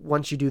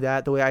once you do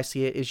that, the way I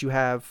see it is you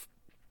have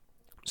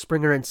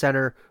Springer in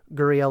center,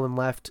 Gurriel in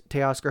left,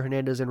 Teoscar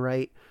Hernandez in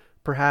right,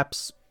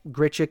 perhaps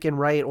Grichuk in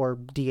right or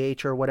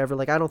DH or whatever.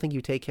 Like, I don't think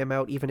you take him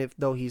out, even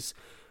though he's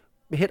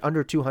hit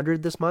under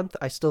 200 this month.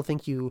 I still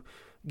think you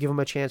give him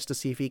a chance to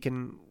see if he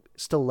can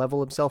still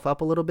level himself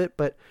up a little bit.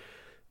 But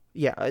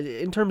yeah,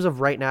 in terms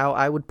of right now,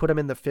 I would put him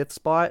in the 5th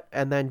spot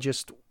and then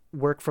just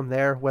work from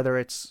there, whether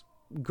it's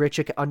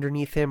Grichuk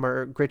underneath him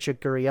or Grichuk,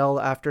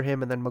 Gurriel after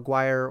him, and then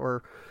McGuire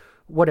or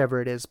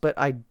whatever it is. But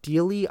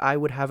ideally, I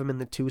would have him in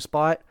the 2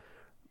 spot.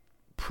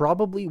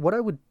 Probably what I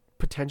would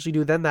potentially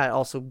do then, that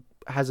also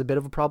has a bit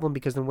of a problem,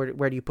 because then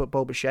where do you put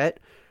Bo Bichette?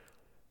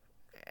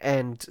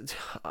 And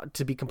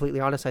to be completely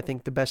honest, I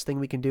think the best thing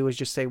we can do is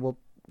just say we'll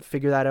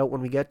figure that out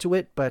when we get to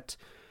it. But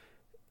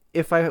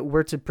if I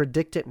were to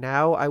predict it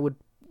now,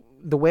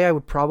 the way I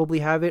would probably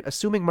have it,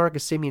 assuming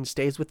Marcus Semien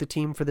stays with the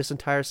team for this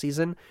entire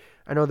season.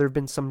 I know there have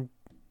been some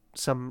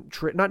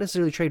not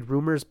necessarily trade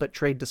rumors, but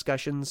trade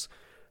discussions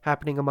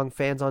happening among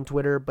fans on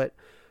Twitter. But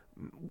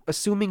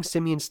assuming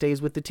Semien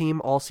stays with the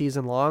team all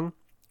season long,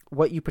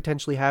 what you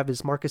potentially have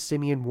is Marcus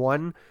Semien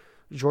 1,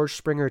 George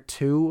Springer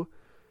 2,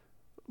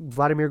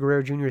 Vladimir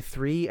Guerrero Jr.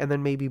 3, and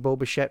then maybe Bo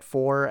Bichette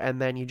 4,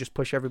 and then you just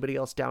push everybody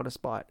else down a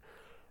spot.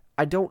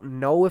 I don't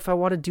know if I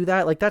want to do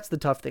that. Like, that's the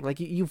tough thing. Like,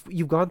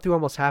 you've gone through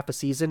almost half a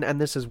season, and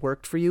this has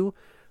worked for you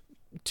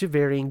to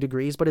varying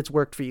degrees, but it's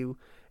worked for you.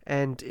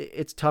 And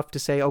it's tough to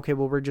say, okay,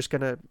 well, we're just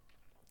going to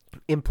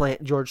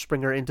implant George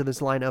Springer into this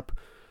lineup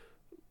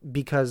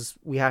because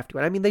we have to.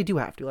 And I mean, they do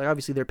have to. Like,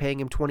 obviously, they're paying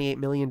him $28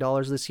 million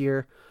this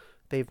year.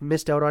 They've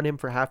missed out on him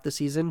for half the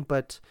season,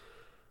 but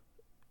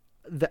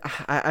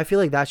I feel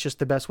like that's just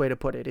the best way to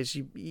put it. Is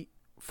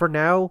for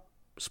now,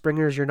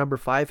 Springer is your number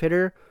 5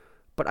 hitter,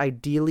 but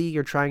ideally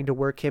you're trying to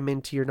work him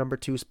into your number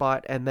 2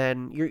 spot, and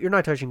then you're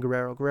not touching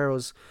Guerrero.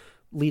 Guerrero's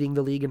leading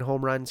the league in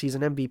home runs. He's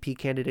an MVP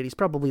candidate. He's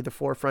probably the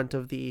forefront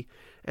of the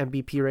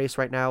MVP race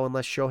right now,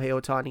 unless Shohei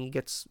Ohtani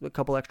gets a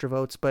couple extra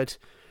votes, but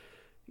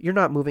you're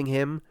not moving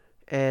him,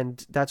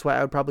 and that's why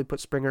I would probably put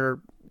Springer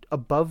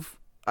above.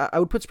 I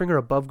would put Springer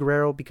above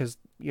Guerrero, because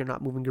you're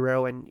not moving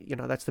Guerrero, and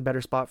that's the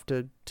better spot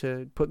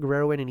to put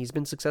Guerrero in, and he's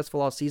been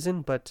successful all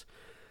season. But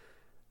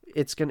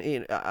it's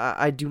gonna.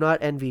 I do not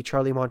envy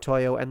Charlie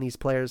Montoyo and these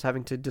players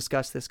having to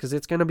discuss this, because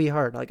it's gonna be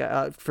hard. Like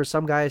for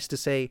some guys to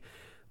say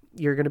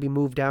you're gonna be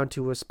moved down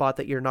to a spot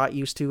that you're not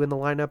used to in the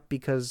lineup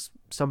because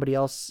somebody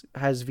else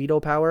has veto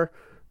power.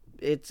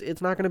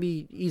 It's not gonna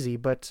be easy,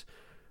 but.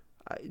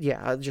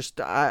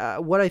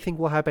 What I think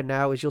will happen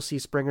now is you'll see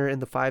Springer in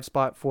the 5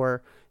 spot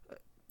for.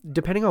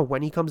 Depending on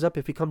when he comes up,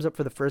 if he comes up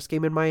for the first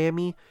game in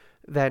Miami,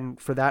 then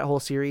for that whole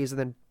series, and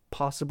then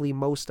possibly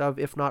most of,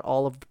 if not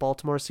all of, the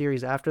Baltimore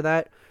series after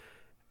that,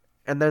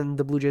 and then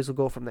the Blue Jays will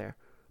go from there.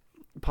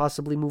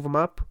 Possibly move him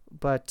up,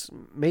 but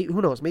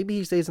who knows? Maybe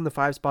he stays in the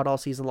 5 spot all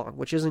season long,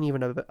 which isn't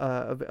even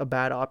a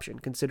bad option,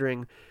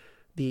 considering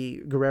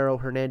the Guerrero,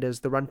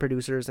 Hernandez, the run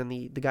producers, and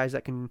the guys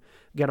that can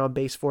get on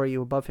base for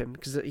you above him,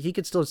 because he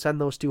could still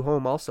send those 2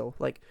 home also.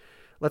 Like,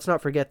 let's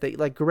not forget that,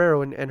 like,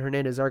 Guerrero and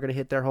Hernandez are going to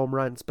hit their home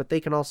runs, but they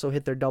can also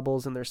hit their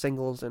doubles and their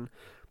singles, and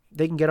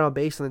they can get on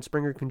base, and then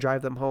Springer can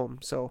drive them home.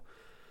 So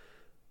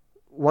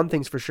one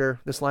thing's for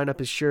sure, this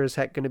lineup is sure as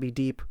heck going to be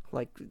deep.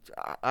 Like,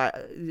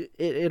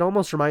 it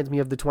almost reminds me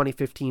of the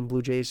 2015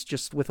 Blue Jays,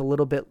 just with a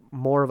little bit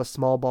more of a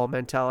small ball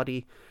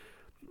mentality.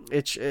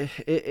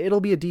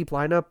 It'll be a deep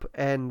lineup,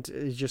 and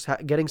just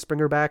getting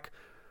Springer back,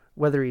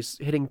 whether he's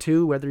hitting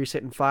 2, whether he's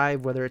hitting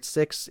 5, whether it's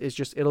 6,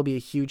 it'll be a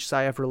huge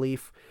sigh of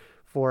relief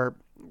for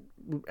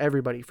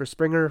everybody, for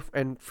Springer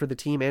and for the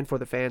team and for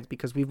the fans,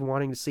 because we've been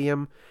wanting to see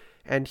him,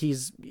 and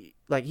we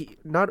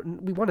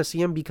want to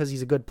see him because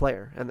he's a good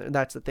player, and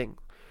that's the thing.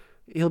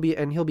 He'll be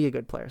a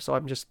good player. So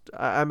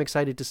I'm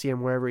excited to see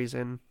him wherever he's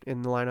in the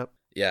lineup.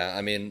 Yeah,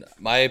 I mean,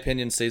 my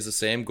opinion stays the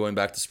same going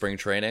back to spring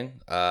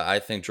training. I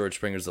think George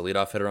Springer's the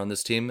leadoff hitter on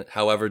this team.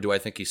 However, do I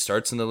think he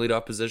starts in the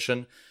leadoff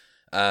position?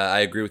 I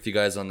agree with you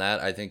guys on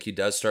that. I think he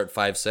does start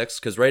 5-6,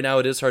 because right now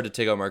it is hard to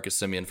take out Marcus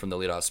Semien from the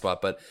leadoff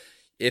spot, but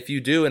if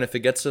you do, and if it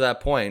gets to that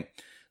point,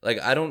 like,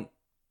 I don't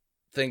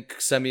think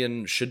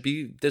Semien should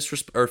be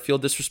feel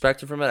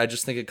disrespected from it. I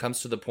just think it comes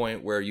to the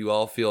point where you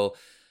all feel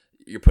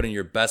you're putting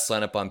your best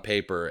lineup on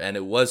paper, and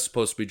it was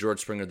supposed to be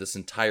George Springer this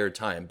entire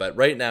time. But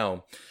right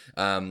now,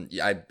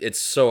 it's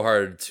so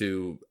hard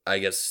to, I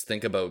guess,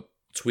 think about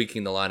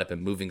tweaking the lineup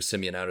and moving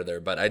Semien out of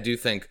there. But I do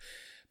think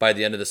by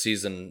the end of the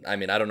season, I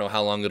mean, I don't know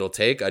how long it'll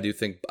take. I do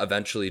think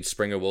eventually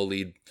Springer will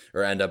lead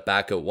or end up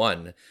back at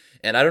 1.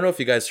 And I don't know if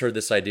you guys heard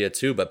this idea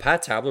too, but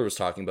Pat Tabler was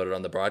talking about it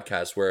on the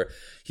broadcast, where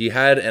he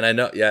had, and I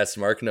know, yes,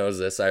 Mark knows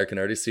this, I can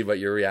already see about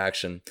your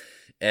reaction.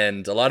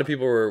 And a lot of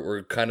people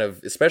were kind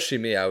of, especially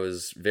me, I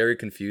was very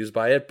confused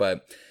by it,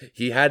 but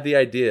he had the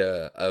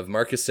idea of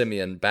Marcus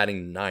Semien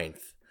batting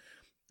 9th,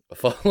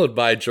 followed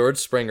by George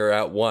Springer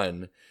at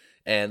 1.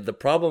 And the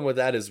problem with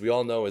that, is we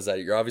all know, is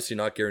that you're obviously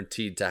not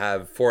guaranteed to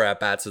have 4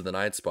 at-bats at the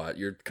 9th spot.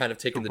 You're kind of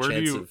taking the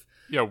chance of...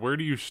 Yeah, where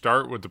do you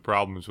start with the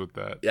problems with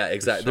that? Yeah,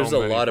 exactly. There's a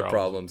lot of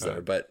problems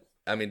there. But,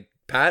 I mean,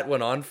 Pat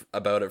went on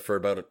about it for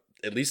about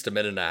at least a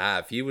minute and a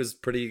half. He was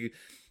pretty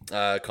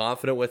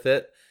confident with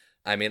it.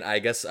 I mean, I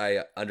guess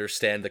I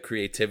understand the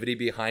creativity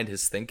behind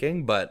his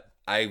thinking, but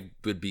I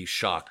would be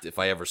shocked if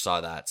I ever saw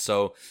that.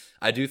 So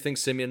I do think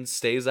Semien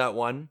stays at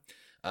 1.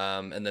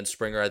 And then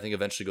Springer, I think,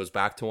 eventually goes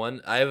back to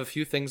 1. I have a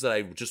few things that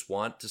I just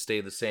want to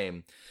stay the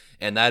same.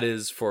 and that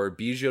is for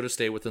Biggio to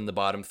stay within the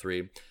bottom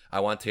three. I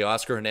want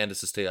Teoscar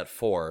Hernandez to stay at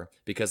 4,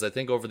 because I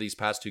think over these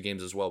past 2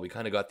 games as well, we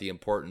kind of got the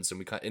importance,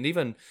 and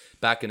even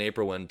back in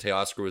April when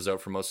Teoscar was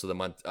out for most of the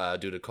month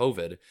due to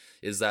COVID,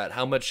 is that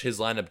how much his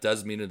lineup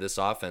does mean to this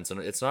offense. And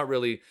it's not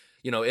really,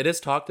 it is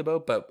talked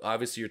about, but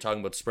obviously you're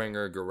talking about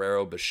Springer,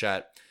 Guerrero,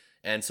 Bichette,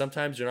 and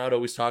sometimes you're not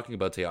always talking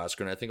about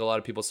Teoscar. And I think a lot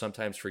of people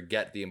sometimes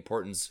forget the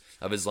importance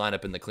of his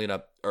lineup in the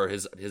cleanup, or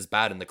his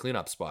bat in the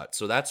cleanup spot.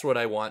 So that's what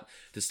I want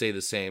to stay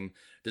the same.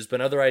 There's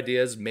been other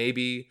ideas,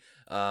 maybe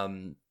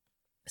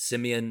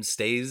Semien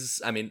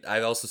stays. I mean,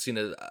 I've also seen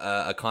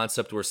a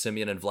concept where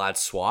Semien and Vlad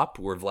swap,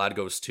 where Vlad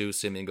goes 2,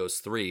 Semien goes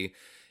 3.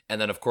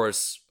 And then, of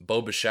course,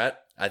 Bo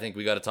Bichette, I think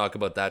we got to talk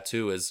about that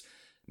too, is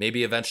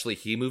maybe eventually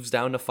he moves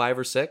down to 5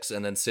 or 6,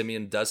 and then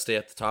Semien does stay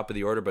at the top of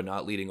the order but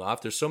not leading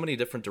off. There's so many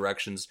different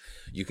directions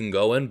you can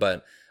go in,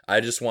 but I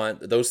just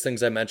want those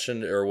things I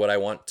mentioned are what I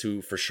want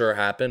to for sure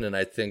happen. And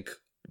I think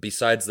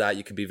besides that,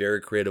 you can be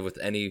very creative with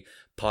any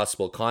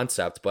possible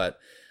concept. But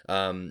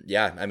I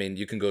mean,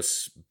 you can go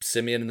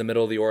Semien in the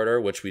middle of the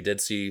order, which we did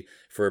see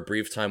for a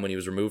brief time when he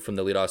was removed from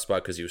the leadoff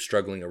spot because he was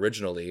struggling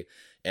originally.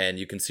 And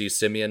you can see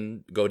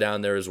Semien go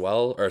down there as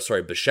well,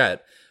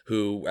 Bichette,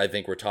 who I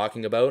think we're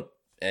talking about.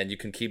 And you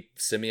can keep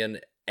Semien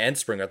and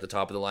Springer at the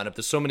top of the lineup.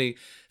 There's so many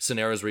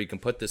scenarios where you can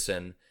put this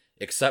in,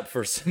 except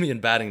for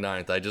Semien batting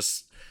 9th.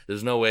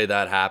 There's no way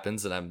that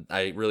happens, and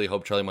I really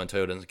hope Charlie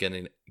Montoyo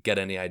doesn't get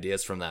any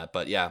ideas from that.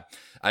 But yeah,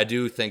 I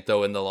do think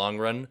though in the long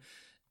run,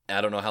 I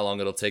don't know how long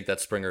it'll take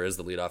that Springer is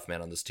the leadoff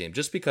man on this team.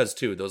 Just because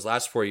too, those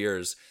last 4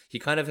 years, he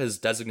kind of has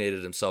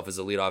designated himself as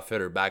a leadoff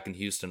hitter back in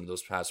Houston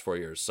those past 4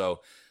 years.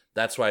 So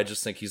that's why I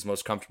just think he's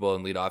most comfortable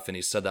in leadoff, and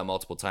he said that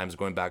multiple times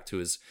going back to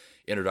his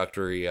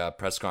introductory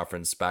press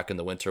conference back in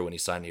the winter when he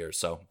signed here.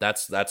 So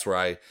that's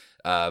where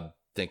I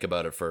think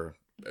about it for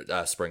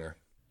Springer.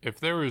 If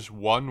there is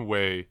one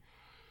way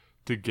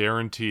to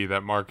guarantee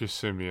that Marcus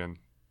Semien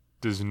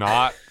does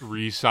not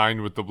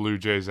re-sign with the Blue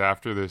Jays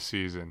after this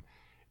season,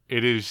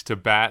 it is to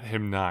bat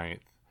him 9th.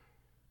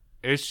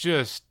 It's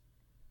just,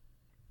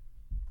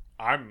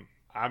 I'm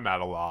at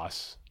a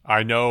loss.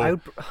 I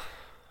know.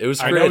 It was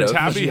I creative. know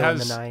Tabby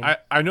has.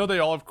 I know they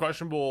all have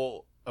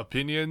questionable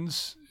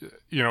opinions.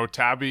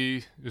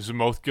 Tabby is the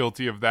most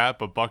guilty of that,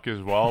 but Buck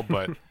as well.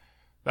 But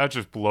that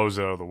just blows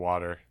it out of the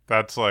water.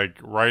 That's like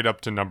right up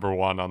to number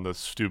 1 on the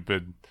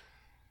stupid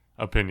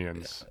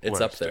opinions. Yeah, it's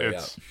list. up there.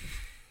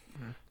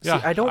 See,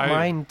 I don't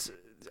mind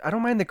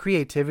the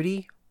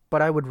creativity,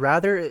 but I would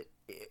rather,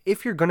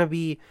 if you're gonna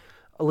be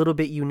a little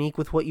bit unique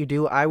with what you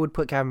do, I would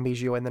put Kevin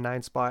Biggio in the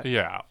 9th spot.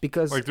 Yeah,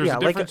 because there's a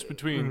difference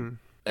between.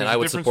 And I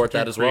would support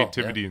that as well.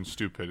 Creativity and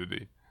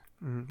stupidity.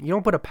 You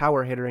don't put a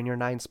power hitter in your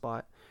 9th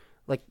spot.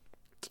 Like,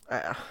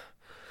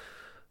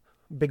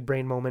 big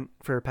brain moment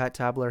for Pat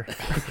Tabler.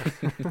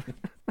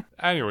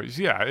 Anyways,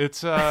 yeah,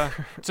 it's a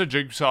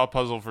jigsaw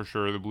puzzle for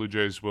sure. The Blue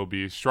Jays will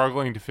be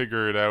struggling to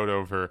figure it out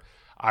over.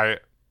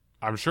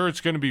 I'm sure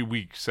it's going to be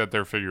weeks that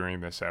they're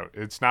figuring this out.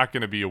 It's not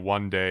going to be a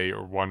 1 day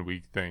or 1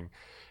 week thing.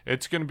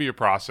 It's going to be a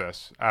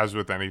process, as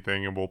with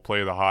anything, and we'll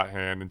play the hot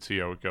hand and see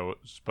how it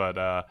goes.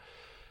 But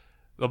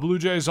the Blue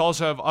Jays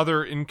also have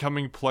other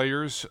incoming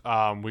players.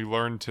 We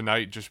learned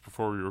tonight, just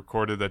before we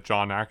recorded, that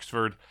John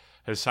Axford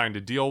has signed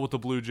a deal with the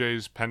Blue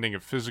Jays pending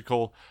a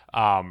physical.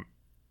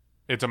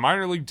 It's a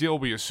minor league deal,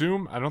 we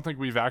assume. I don't think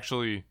we've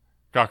actually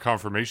got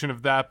confirmation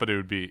of that, but it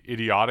would be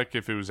idiotic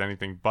if it was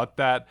anything but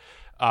that.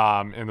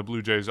 And the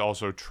Blue Jays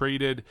also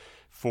traded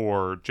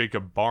for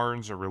Jacob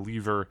Barnes, a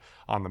reliever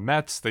on the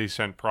Mets. They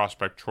sent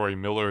prospect Troy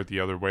Miller the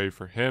other way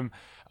for him.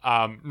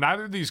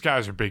 Neither of these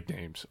guys are big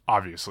names,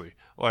 obviously.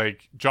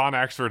 Like, John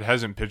Axford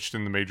hasn't pitched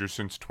in the majors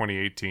since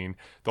 2018.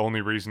 The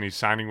only reason he's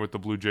signing with the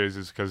Blue Jays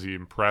is because he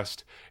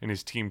impressed in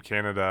his Team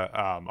Canada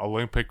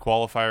Olympic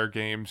qualifier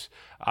games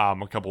a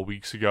couple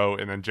weeks ago.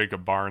 And then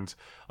Jacob Barnes,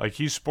 like,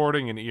 he's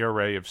sporting an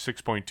ERA of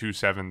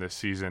 6.27 this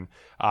season.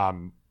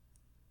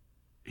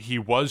 He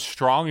was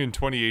strong in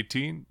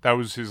 2018. That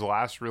was his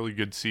last really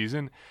good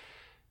season.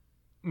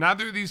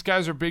 Neither of these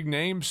guys are big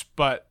names,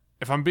 but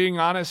if I'm being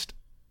honest,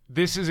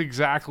 this is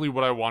exactly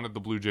what I wanted the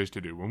Blue Jays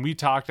to do. When we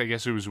talked, I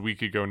guess it was a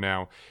week ago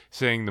now,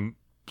 saying the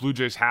Blue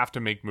Jays have to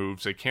make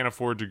moves. They can't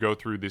afford to go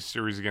through this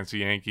series against the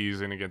Yankees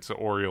and against the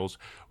Orioles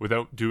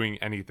without doing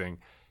anything.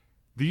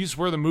 These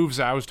were the moves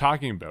I was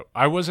talking about.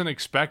 I wasn't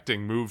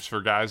expecting moves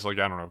for guys like,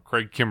 I don't know,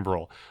 Craig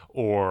Kimbrell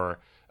or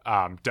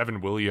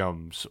Devin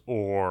Williams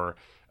or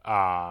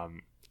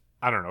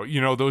I don't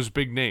know, those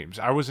big names.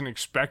 I wasn't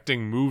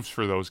expecting moves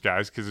for those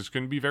guys because it's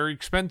going to be very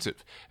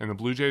expensive. And the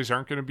Blue Jays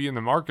aren't going to be in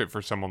the market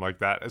for someone like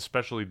that,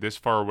 especially this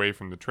far away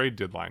from the trade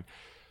deadline.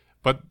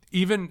 But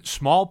even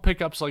small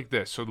pickups like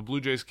this, so the Blue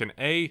Jays can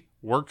A,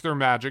 work their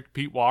magic,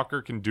 Pete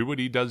Walker can do what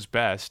he does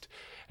best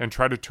and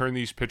try to turn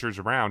these pitchers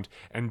around,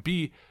 and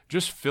B,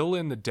 just fill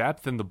in the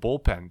depth in the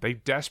bullpen. They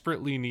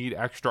desperately need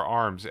extra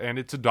arms, and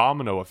it's a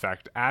domino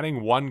effect.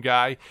 Adding one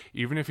guy,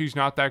 even if he's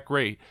not that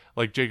great,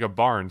 like Jacob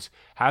Barnes,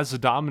 has a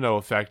domino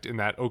effect in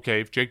that, okay,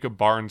 if Jacob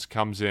Barnes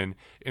comes in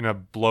a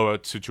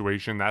blowout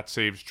situation, that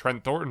saves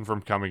Trent Thornton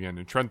from coming in,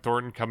 and Trent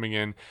Thornton coming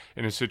in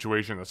a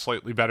situation that's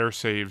slightly better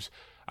saves,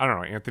 I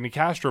don't know, Anthony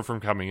Castro from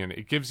coming in.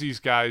 It gives these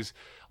guys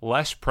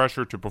less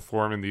pressure to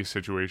perform in these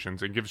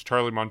situations. It gives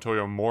Charlie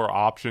Montoyo more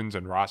options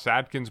and Ross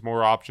Atkins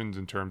more options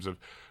in terms of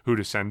who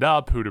to send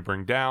up, who to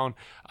bring down.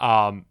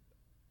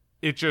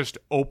 It just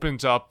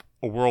opens up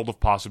a world of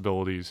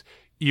possibilities,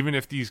 even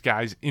if these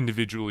guys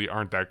individually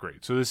aren't that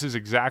great. So this is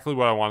exactly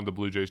what I wanted the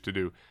Blue Jays to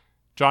do.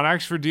 John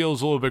Axford deal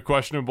is a little bit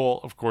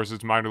questionable. Of course,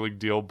 it's a minor league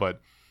deal,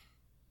 but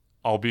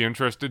I'll be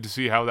interested to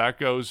see how that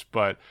goes.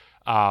 But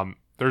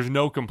there's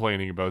no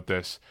complaining about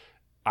this.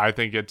 I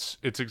think it's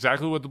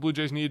exactly what the Blue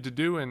Jays needed to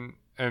do,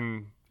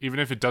 and even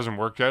if it doesn't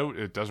work out,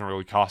 it doesn't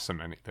really cost them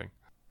anything.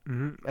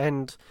 Mm-hmm.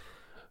 And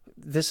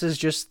this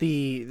is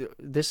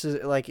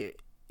like,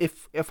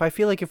 if I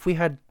feel like if we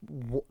had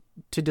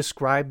to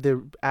describe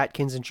the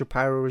Atkins and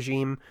Shapiro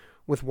regime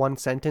with one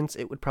sentence,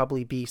 it would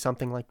probably be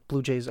something like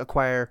Blue Jays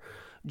acquire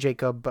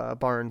Jacob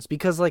Barnes,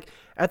 because like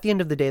at the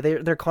end of the day,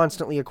 they're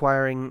constantly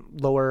acquiring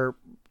lower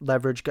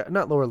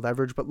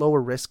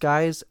risk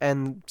guys,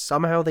 and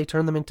somehow they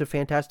turn them into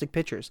fantastic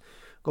pitchers.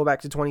 Go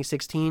back to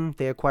 2016,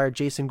 they acquired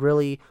Jason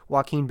Grilli,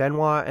 Joaquin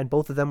Benoit, and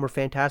both of them were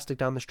fantastic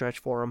down the stretch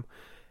for them.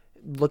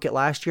 Look at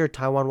last year,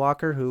 Taijuan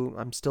Walker, who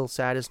I'm still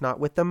sad is not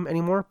with them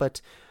anymore,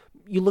 but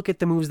you look at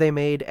the moves they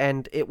made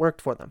and it worked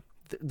for them.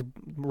 The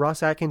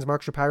Ross Atkins,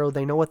 Mark Shapiro,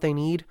 they know what they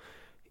need,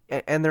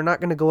 and they're not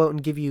going to go out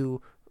and give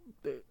you,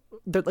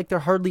 they're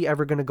hardly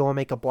ever going to go and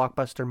make a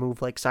blockbuster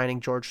move like signing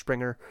George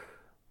Springer.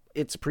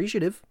 It's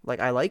appreciative,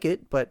 like I like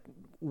it, but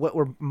what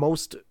we're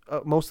most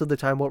of the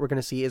time what we're going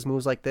to see is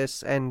moves like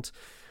this. And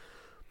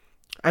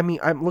I mean,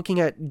 I'm looking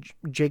at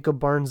Jacob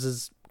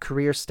Barnes's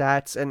career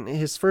stats, and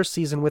his first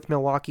season with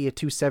Milwaukee, a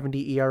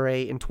 2.70 ERA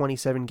in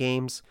 27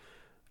 games.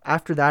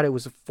 After that, it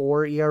was a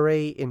 4 ERA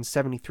in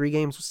 73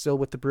 games, still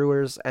with the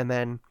Brewers, and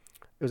then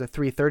it was a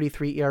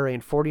 3.33 ERA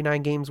in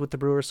 49 games with the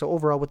Brewers. So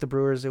overall with the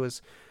Brewers, it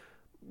was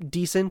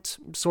decent,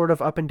 sort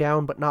of up and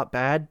down, but not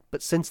bad.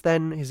 But since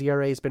then, his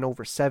ERA has been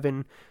over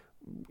 7.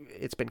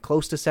 It's been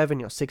close to 7,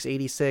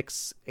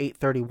 6.86,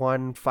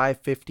 8.31,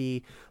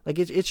 5.50. Like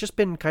it's just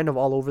been kind of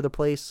all over the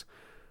place.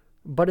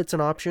 But it's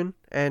an option,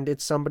 and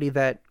it's somebody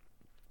that,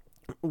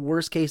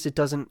 worst case, it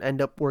doesn't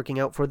end up working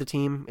out for the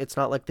team. It's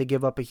not like they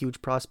give up a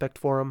huge prospect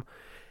for him.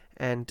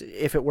 And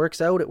if it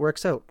works out, it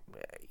works out.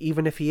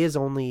 Even if he is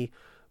only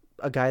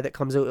a guy that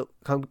comes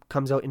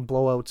out in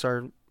blowouts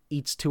or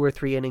eats 2 or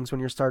 3 innings when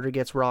your starter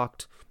gets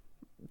rocked,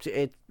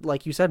 it,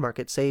 like you said, Mark,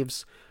 it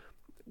saves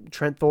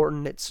Trent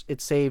Thornton.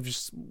 It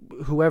saves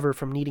whoever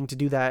from needing to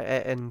do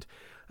that. And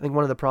I think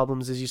one of the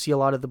problems is you see a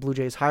lot of the Blue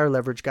Jays higher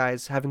leverage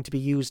guys having to be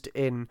used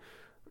in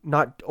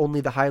not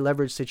only the high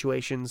leverage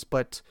situations,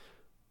 but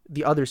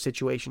the other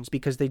situations,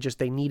 because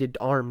they needed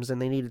arms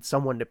and they needed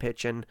someone to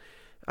pitch. And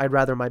I'd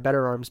rather my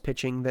better arms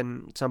pitching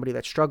than somebody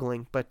that's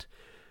struggling. But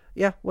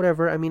yeah,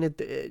 whatever. I mean,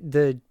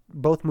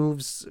 both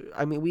moves.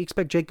 I mean, we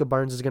expect Jacob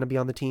Barnes is going to be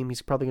on the team.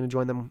 He's probably going to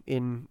join them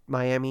in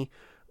Miami.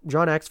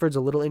 John Axford's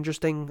a little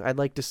interesting. I'd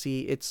like to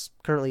see. It's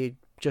currently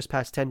just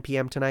past 10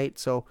 p.m. tonight,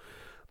 so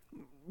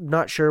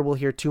not sure we'll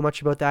hear too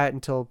much about that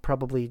until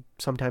probably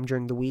sometime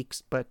during the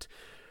weeks. But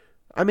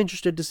I'm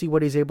interested to see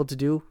what he's able to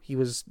do. He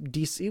was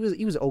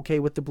he was okay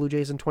with the Blue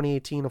Jays in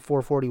 2018, a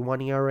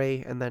 4.41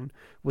 ERA, and then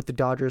with the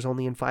Dodgers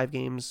only in 5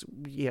 games,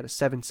 he had a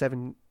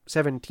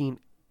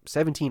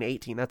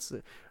 17-18. That's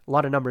a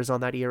lot of numbers on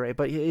that ERA,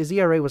 but his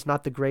ERA was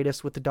not the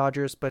greatest with the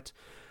Dodgers, but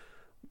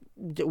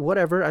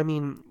whatever. I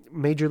mean,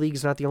 Major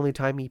League's not the only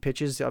time he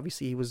pitches.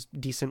 Obviously, he was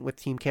decent with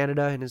Team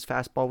Canada, and his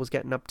fastball was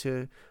getting up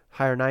to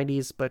higher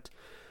 90s, but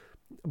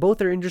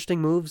both are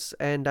interesting moves,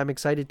 and I'm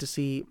excited to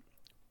see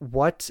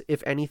what,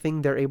 if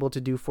anything, they're able to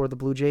do for the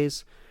Blue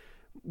Jays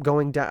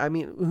going down. I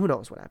mean, who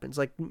knows what happens?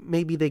 Like,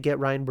 maybe they get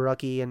Ryan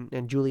Borucki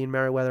and Julian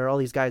Merriweather, all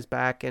these guys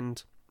back,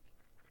 and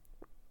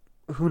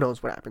who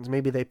knows what happens.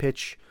 Maybe they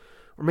pitch,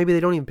 or maybe they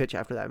don't even pitch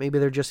after that. Maybe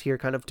they're just here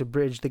kind of to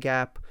bridge the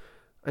gap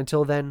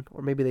until then,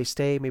 or maybe they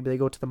stay. Maybe they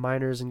go to the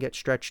minors and get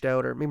stretched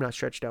out, or maybe not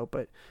stretched out,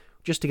 but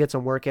just to get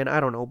some work in. I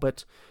don't know,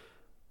 but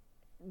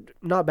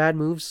not bad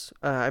moves.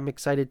 I'm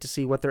excited to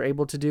see what they're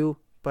able to do,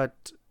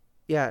 but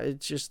yeah,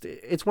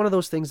 it's one of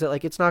those things that,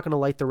 like, it's not going to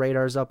light the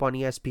radars up on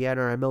ESPN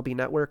or MLB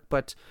Network,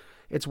 but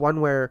it's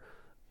one where,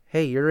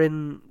 hey, you're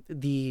in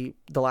the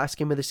last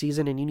game of the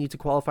season and you need to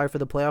qualify for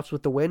the playoffs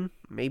with the win.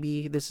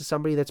 Maybe this is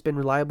somebody that's been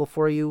reliable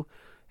for you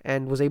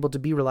and was able to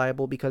be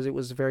reliable because it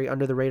was a very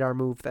under the radar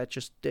move that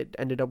just it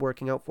ended up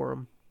working out for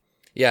him.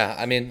 Yeah,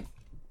 I mean,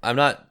 I'm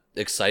not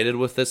excited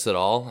with this at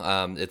all.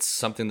 It's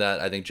something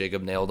that I think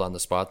Jacob nailed on the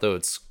spot, though.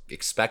 It's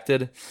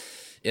expected.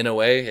 in a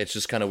way, it's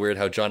just kind of weird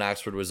how John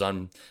Axford was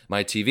on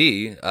my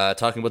TV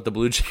talking about the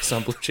Blue Jays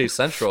on Blue Jays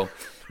Central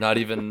not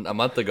even a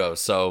month ago.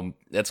 So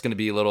that's going to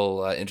be a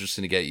little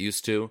interesting to get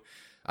used to.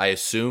 I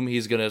assume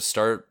he's going to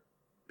start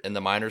in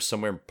the minors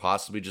somewhere,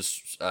 possibly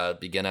just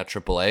begin at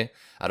AAA.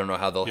 I don't know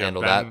how they'll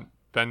handle that.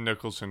 Ben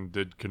Nicholson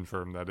did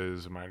confirm that it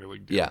is a minor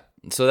league deal. Yeah,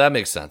 so that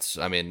makes sense.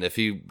 I mean, if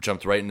he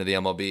jumped right into the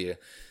MLB,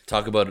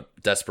 talk about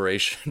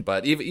desperation.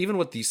 But even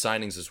with these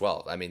signings as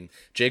well, I mean,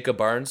 Jacob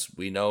Barnes,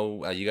 we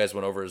know you guys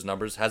went over his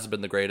numbers, hasn't been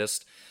the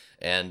greatest.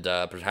 And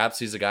perhaps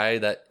he's a guy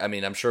that, I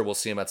mean, I'm sure we'll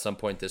see him at some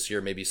point this year,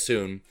 maybe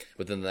soon,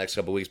 within the next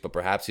couple of weeks. But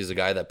perhaps he's a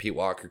guy that Pete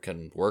Walker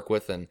can work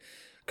with and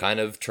kind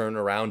of turn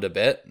around a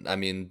bit. I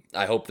mean,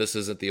 I hope this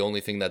isn't the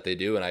only thing that they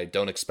do, and I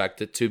don't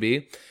expect it to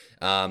be.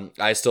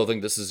 I still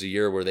think this is a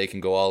year where they can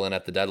go all in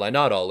at the deadline.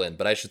 Not all in,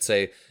 but I should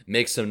say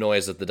make some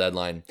noise at the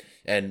deadline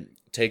and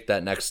take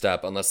that next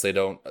step unless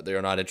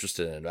they're not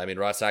interested in it. I mean,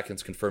 Ross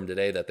Atkins confirmed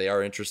today that they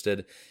are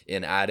interested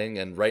in adding,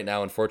 and right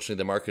now, unfortunately,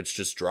 the market's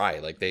just dry.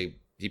 Like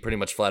he pretty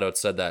much flat out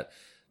said that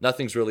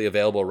nothing's really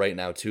available right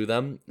now to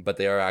them, but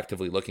they are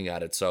actively looking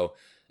at it. So,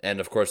 and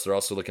of course, they're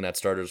also looking at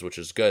starters, which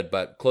is good,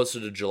 but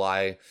closer to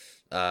July,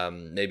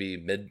 maybe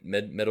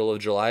middle of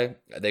July,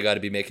 they got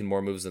to be making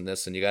more moves than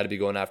this, and you got to be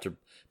going after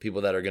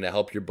people that are going to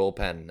help your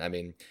bullpen. I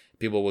mean,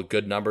 people with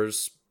good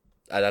numbers,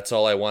 that's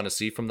all I want to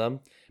see from them.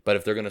 But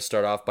if they're going to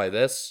start off by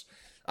this,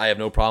 I have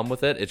no problem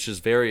with it. It's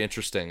just very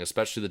interesting,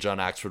 especially the John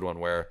Axford one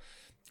where,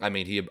 I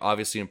mean, he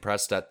obviously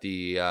impressed at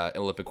the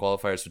Olympic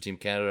qualifiers for Team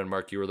Canada. And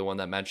Mark, you were the one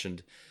that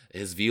mentioned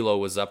his velo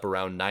was up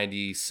around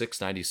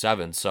 96,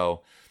 97.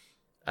 So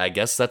I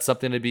guess that's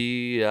something to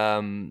be,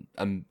 I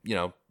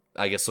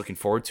guess looking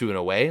forward to in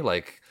a way.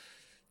 Like,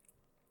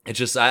 it's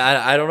just,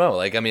 I don't know.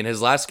 Like, I mean,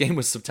 his last game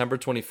was September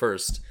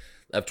 21st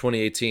of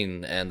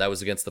 2018, and that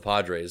was against the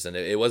Padres. And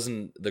it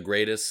wasn't the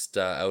greatest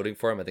outing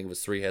for him. I think it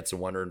was 3 hits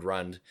and 1 earned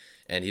run,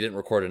 and he didn't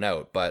record an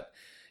out. But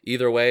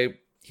either way,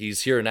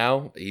 he's here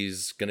now.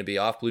 He's going to be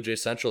off Blue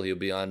Jays Central. He'll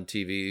be on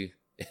TV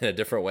in a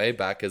different way,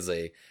 back as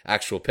a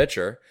actual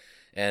pitcher.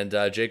 And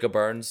Jacob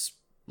Barnes,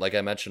 like I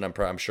mentioned,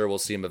 I'm sure we'll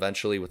see him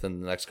eventually within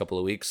the next couple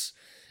of weeks.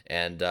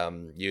 And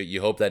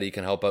you hope that he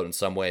can help out in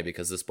some way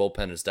because this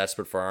bullpen is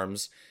desperate for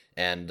arms.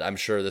 And I'm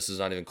sure this is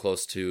not even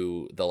close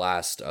to the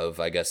last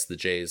of, I guess, the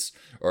Jays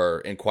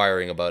or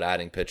inquiring about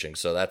adding pitching.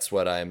 So that's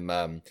what I'm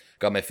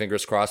got my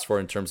fingers crossed for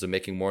in terms of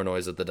making more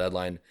noise at the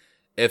deadline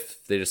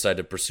if they decide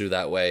to pursue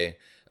that way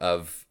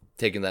of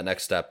taking that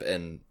next step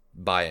and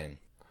buying.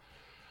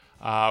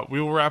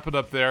 We will wrap it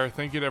up there.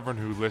 Thank you to everyone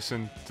who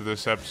listened to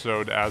this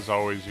episode. As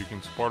always, you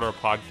can support our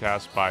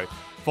podcast by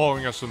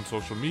following us on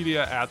social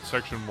media at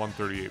Section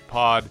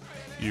 138pod.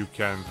 You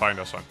can find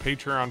us on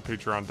Patreon,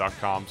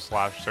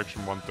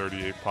 patreon.com/Section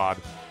 138pod.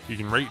 You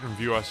can rate and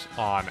review us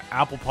on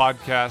Apple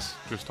Podcasts,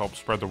 just to help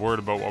spread the word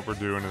about what we're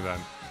doing. And then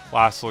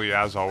lastly,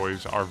 as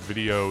always, our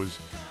videos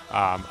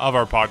of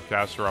our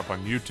podcasts are up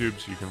on YouTube,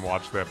 so you can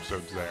watch the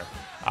episodes there.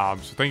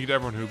 So thank you to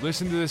everyone who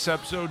listened to this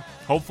episode.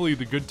 Hopefully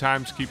the good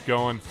times keep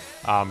going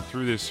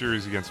through this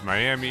series against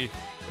Miami,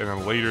 and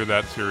then later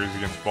that series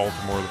against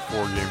Baltimore, the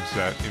 4-game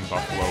set in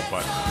Buffalo.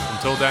 But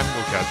until then,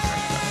 we'll catch you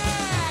next time.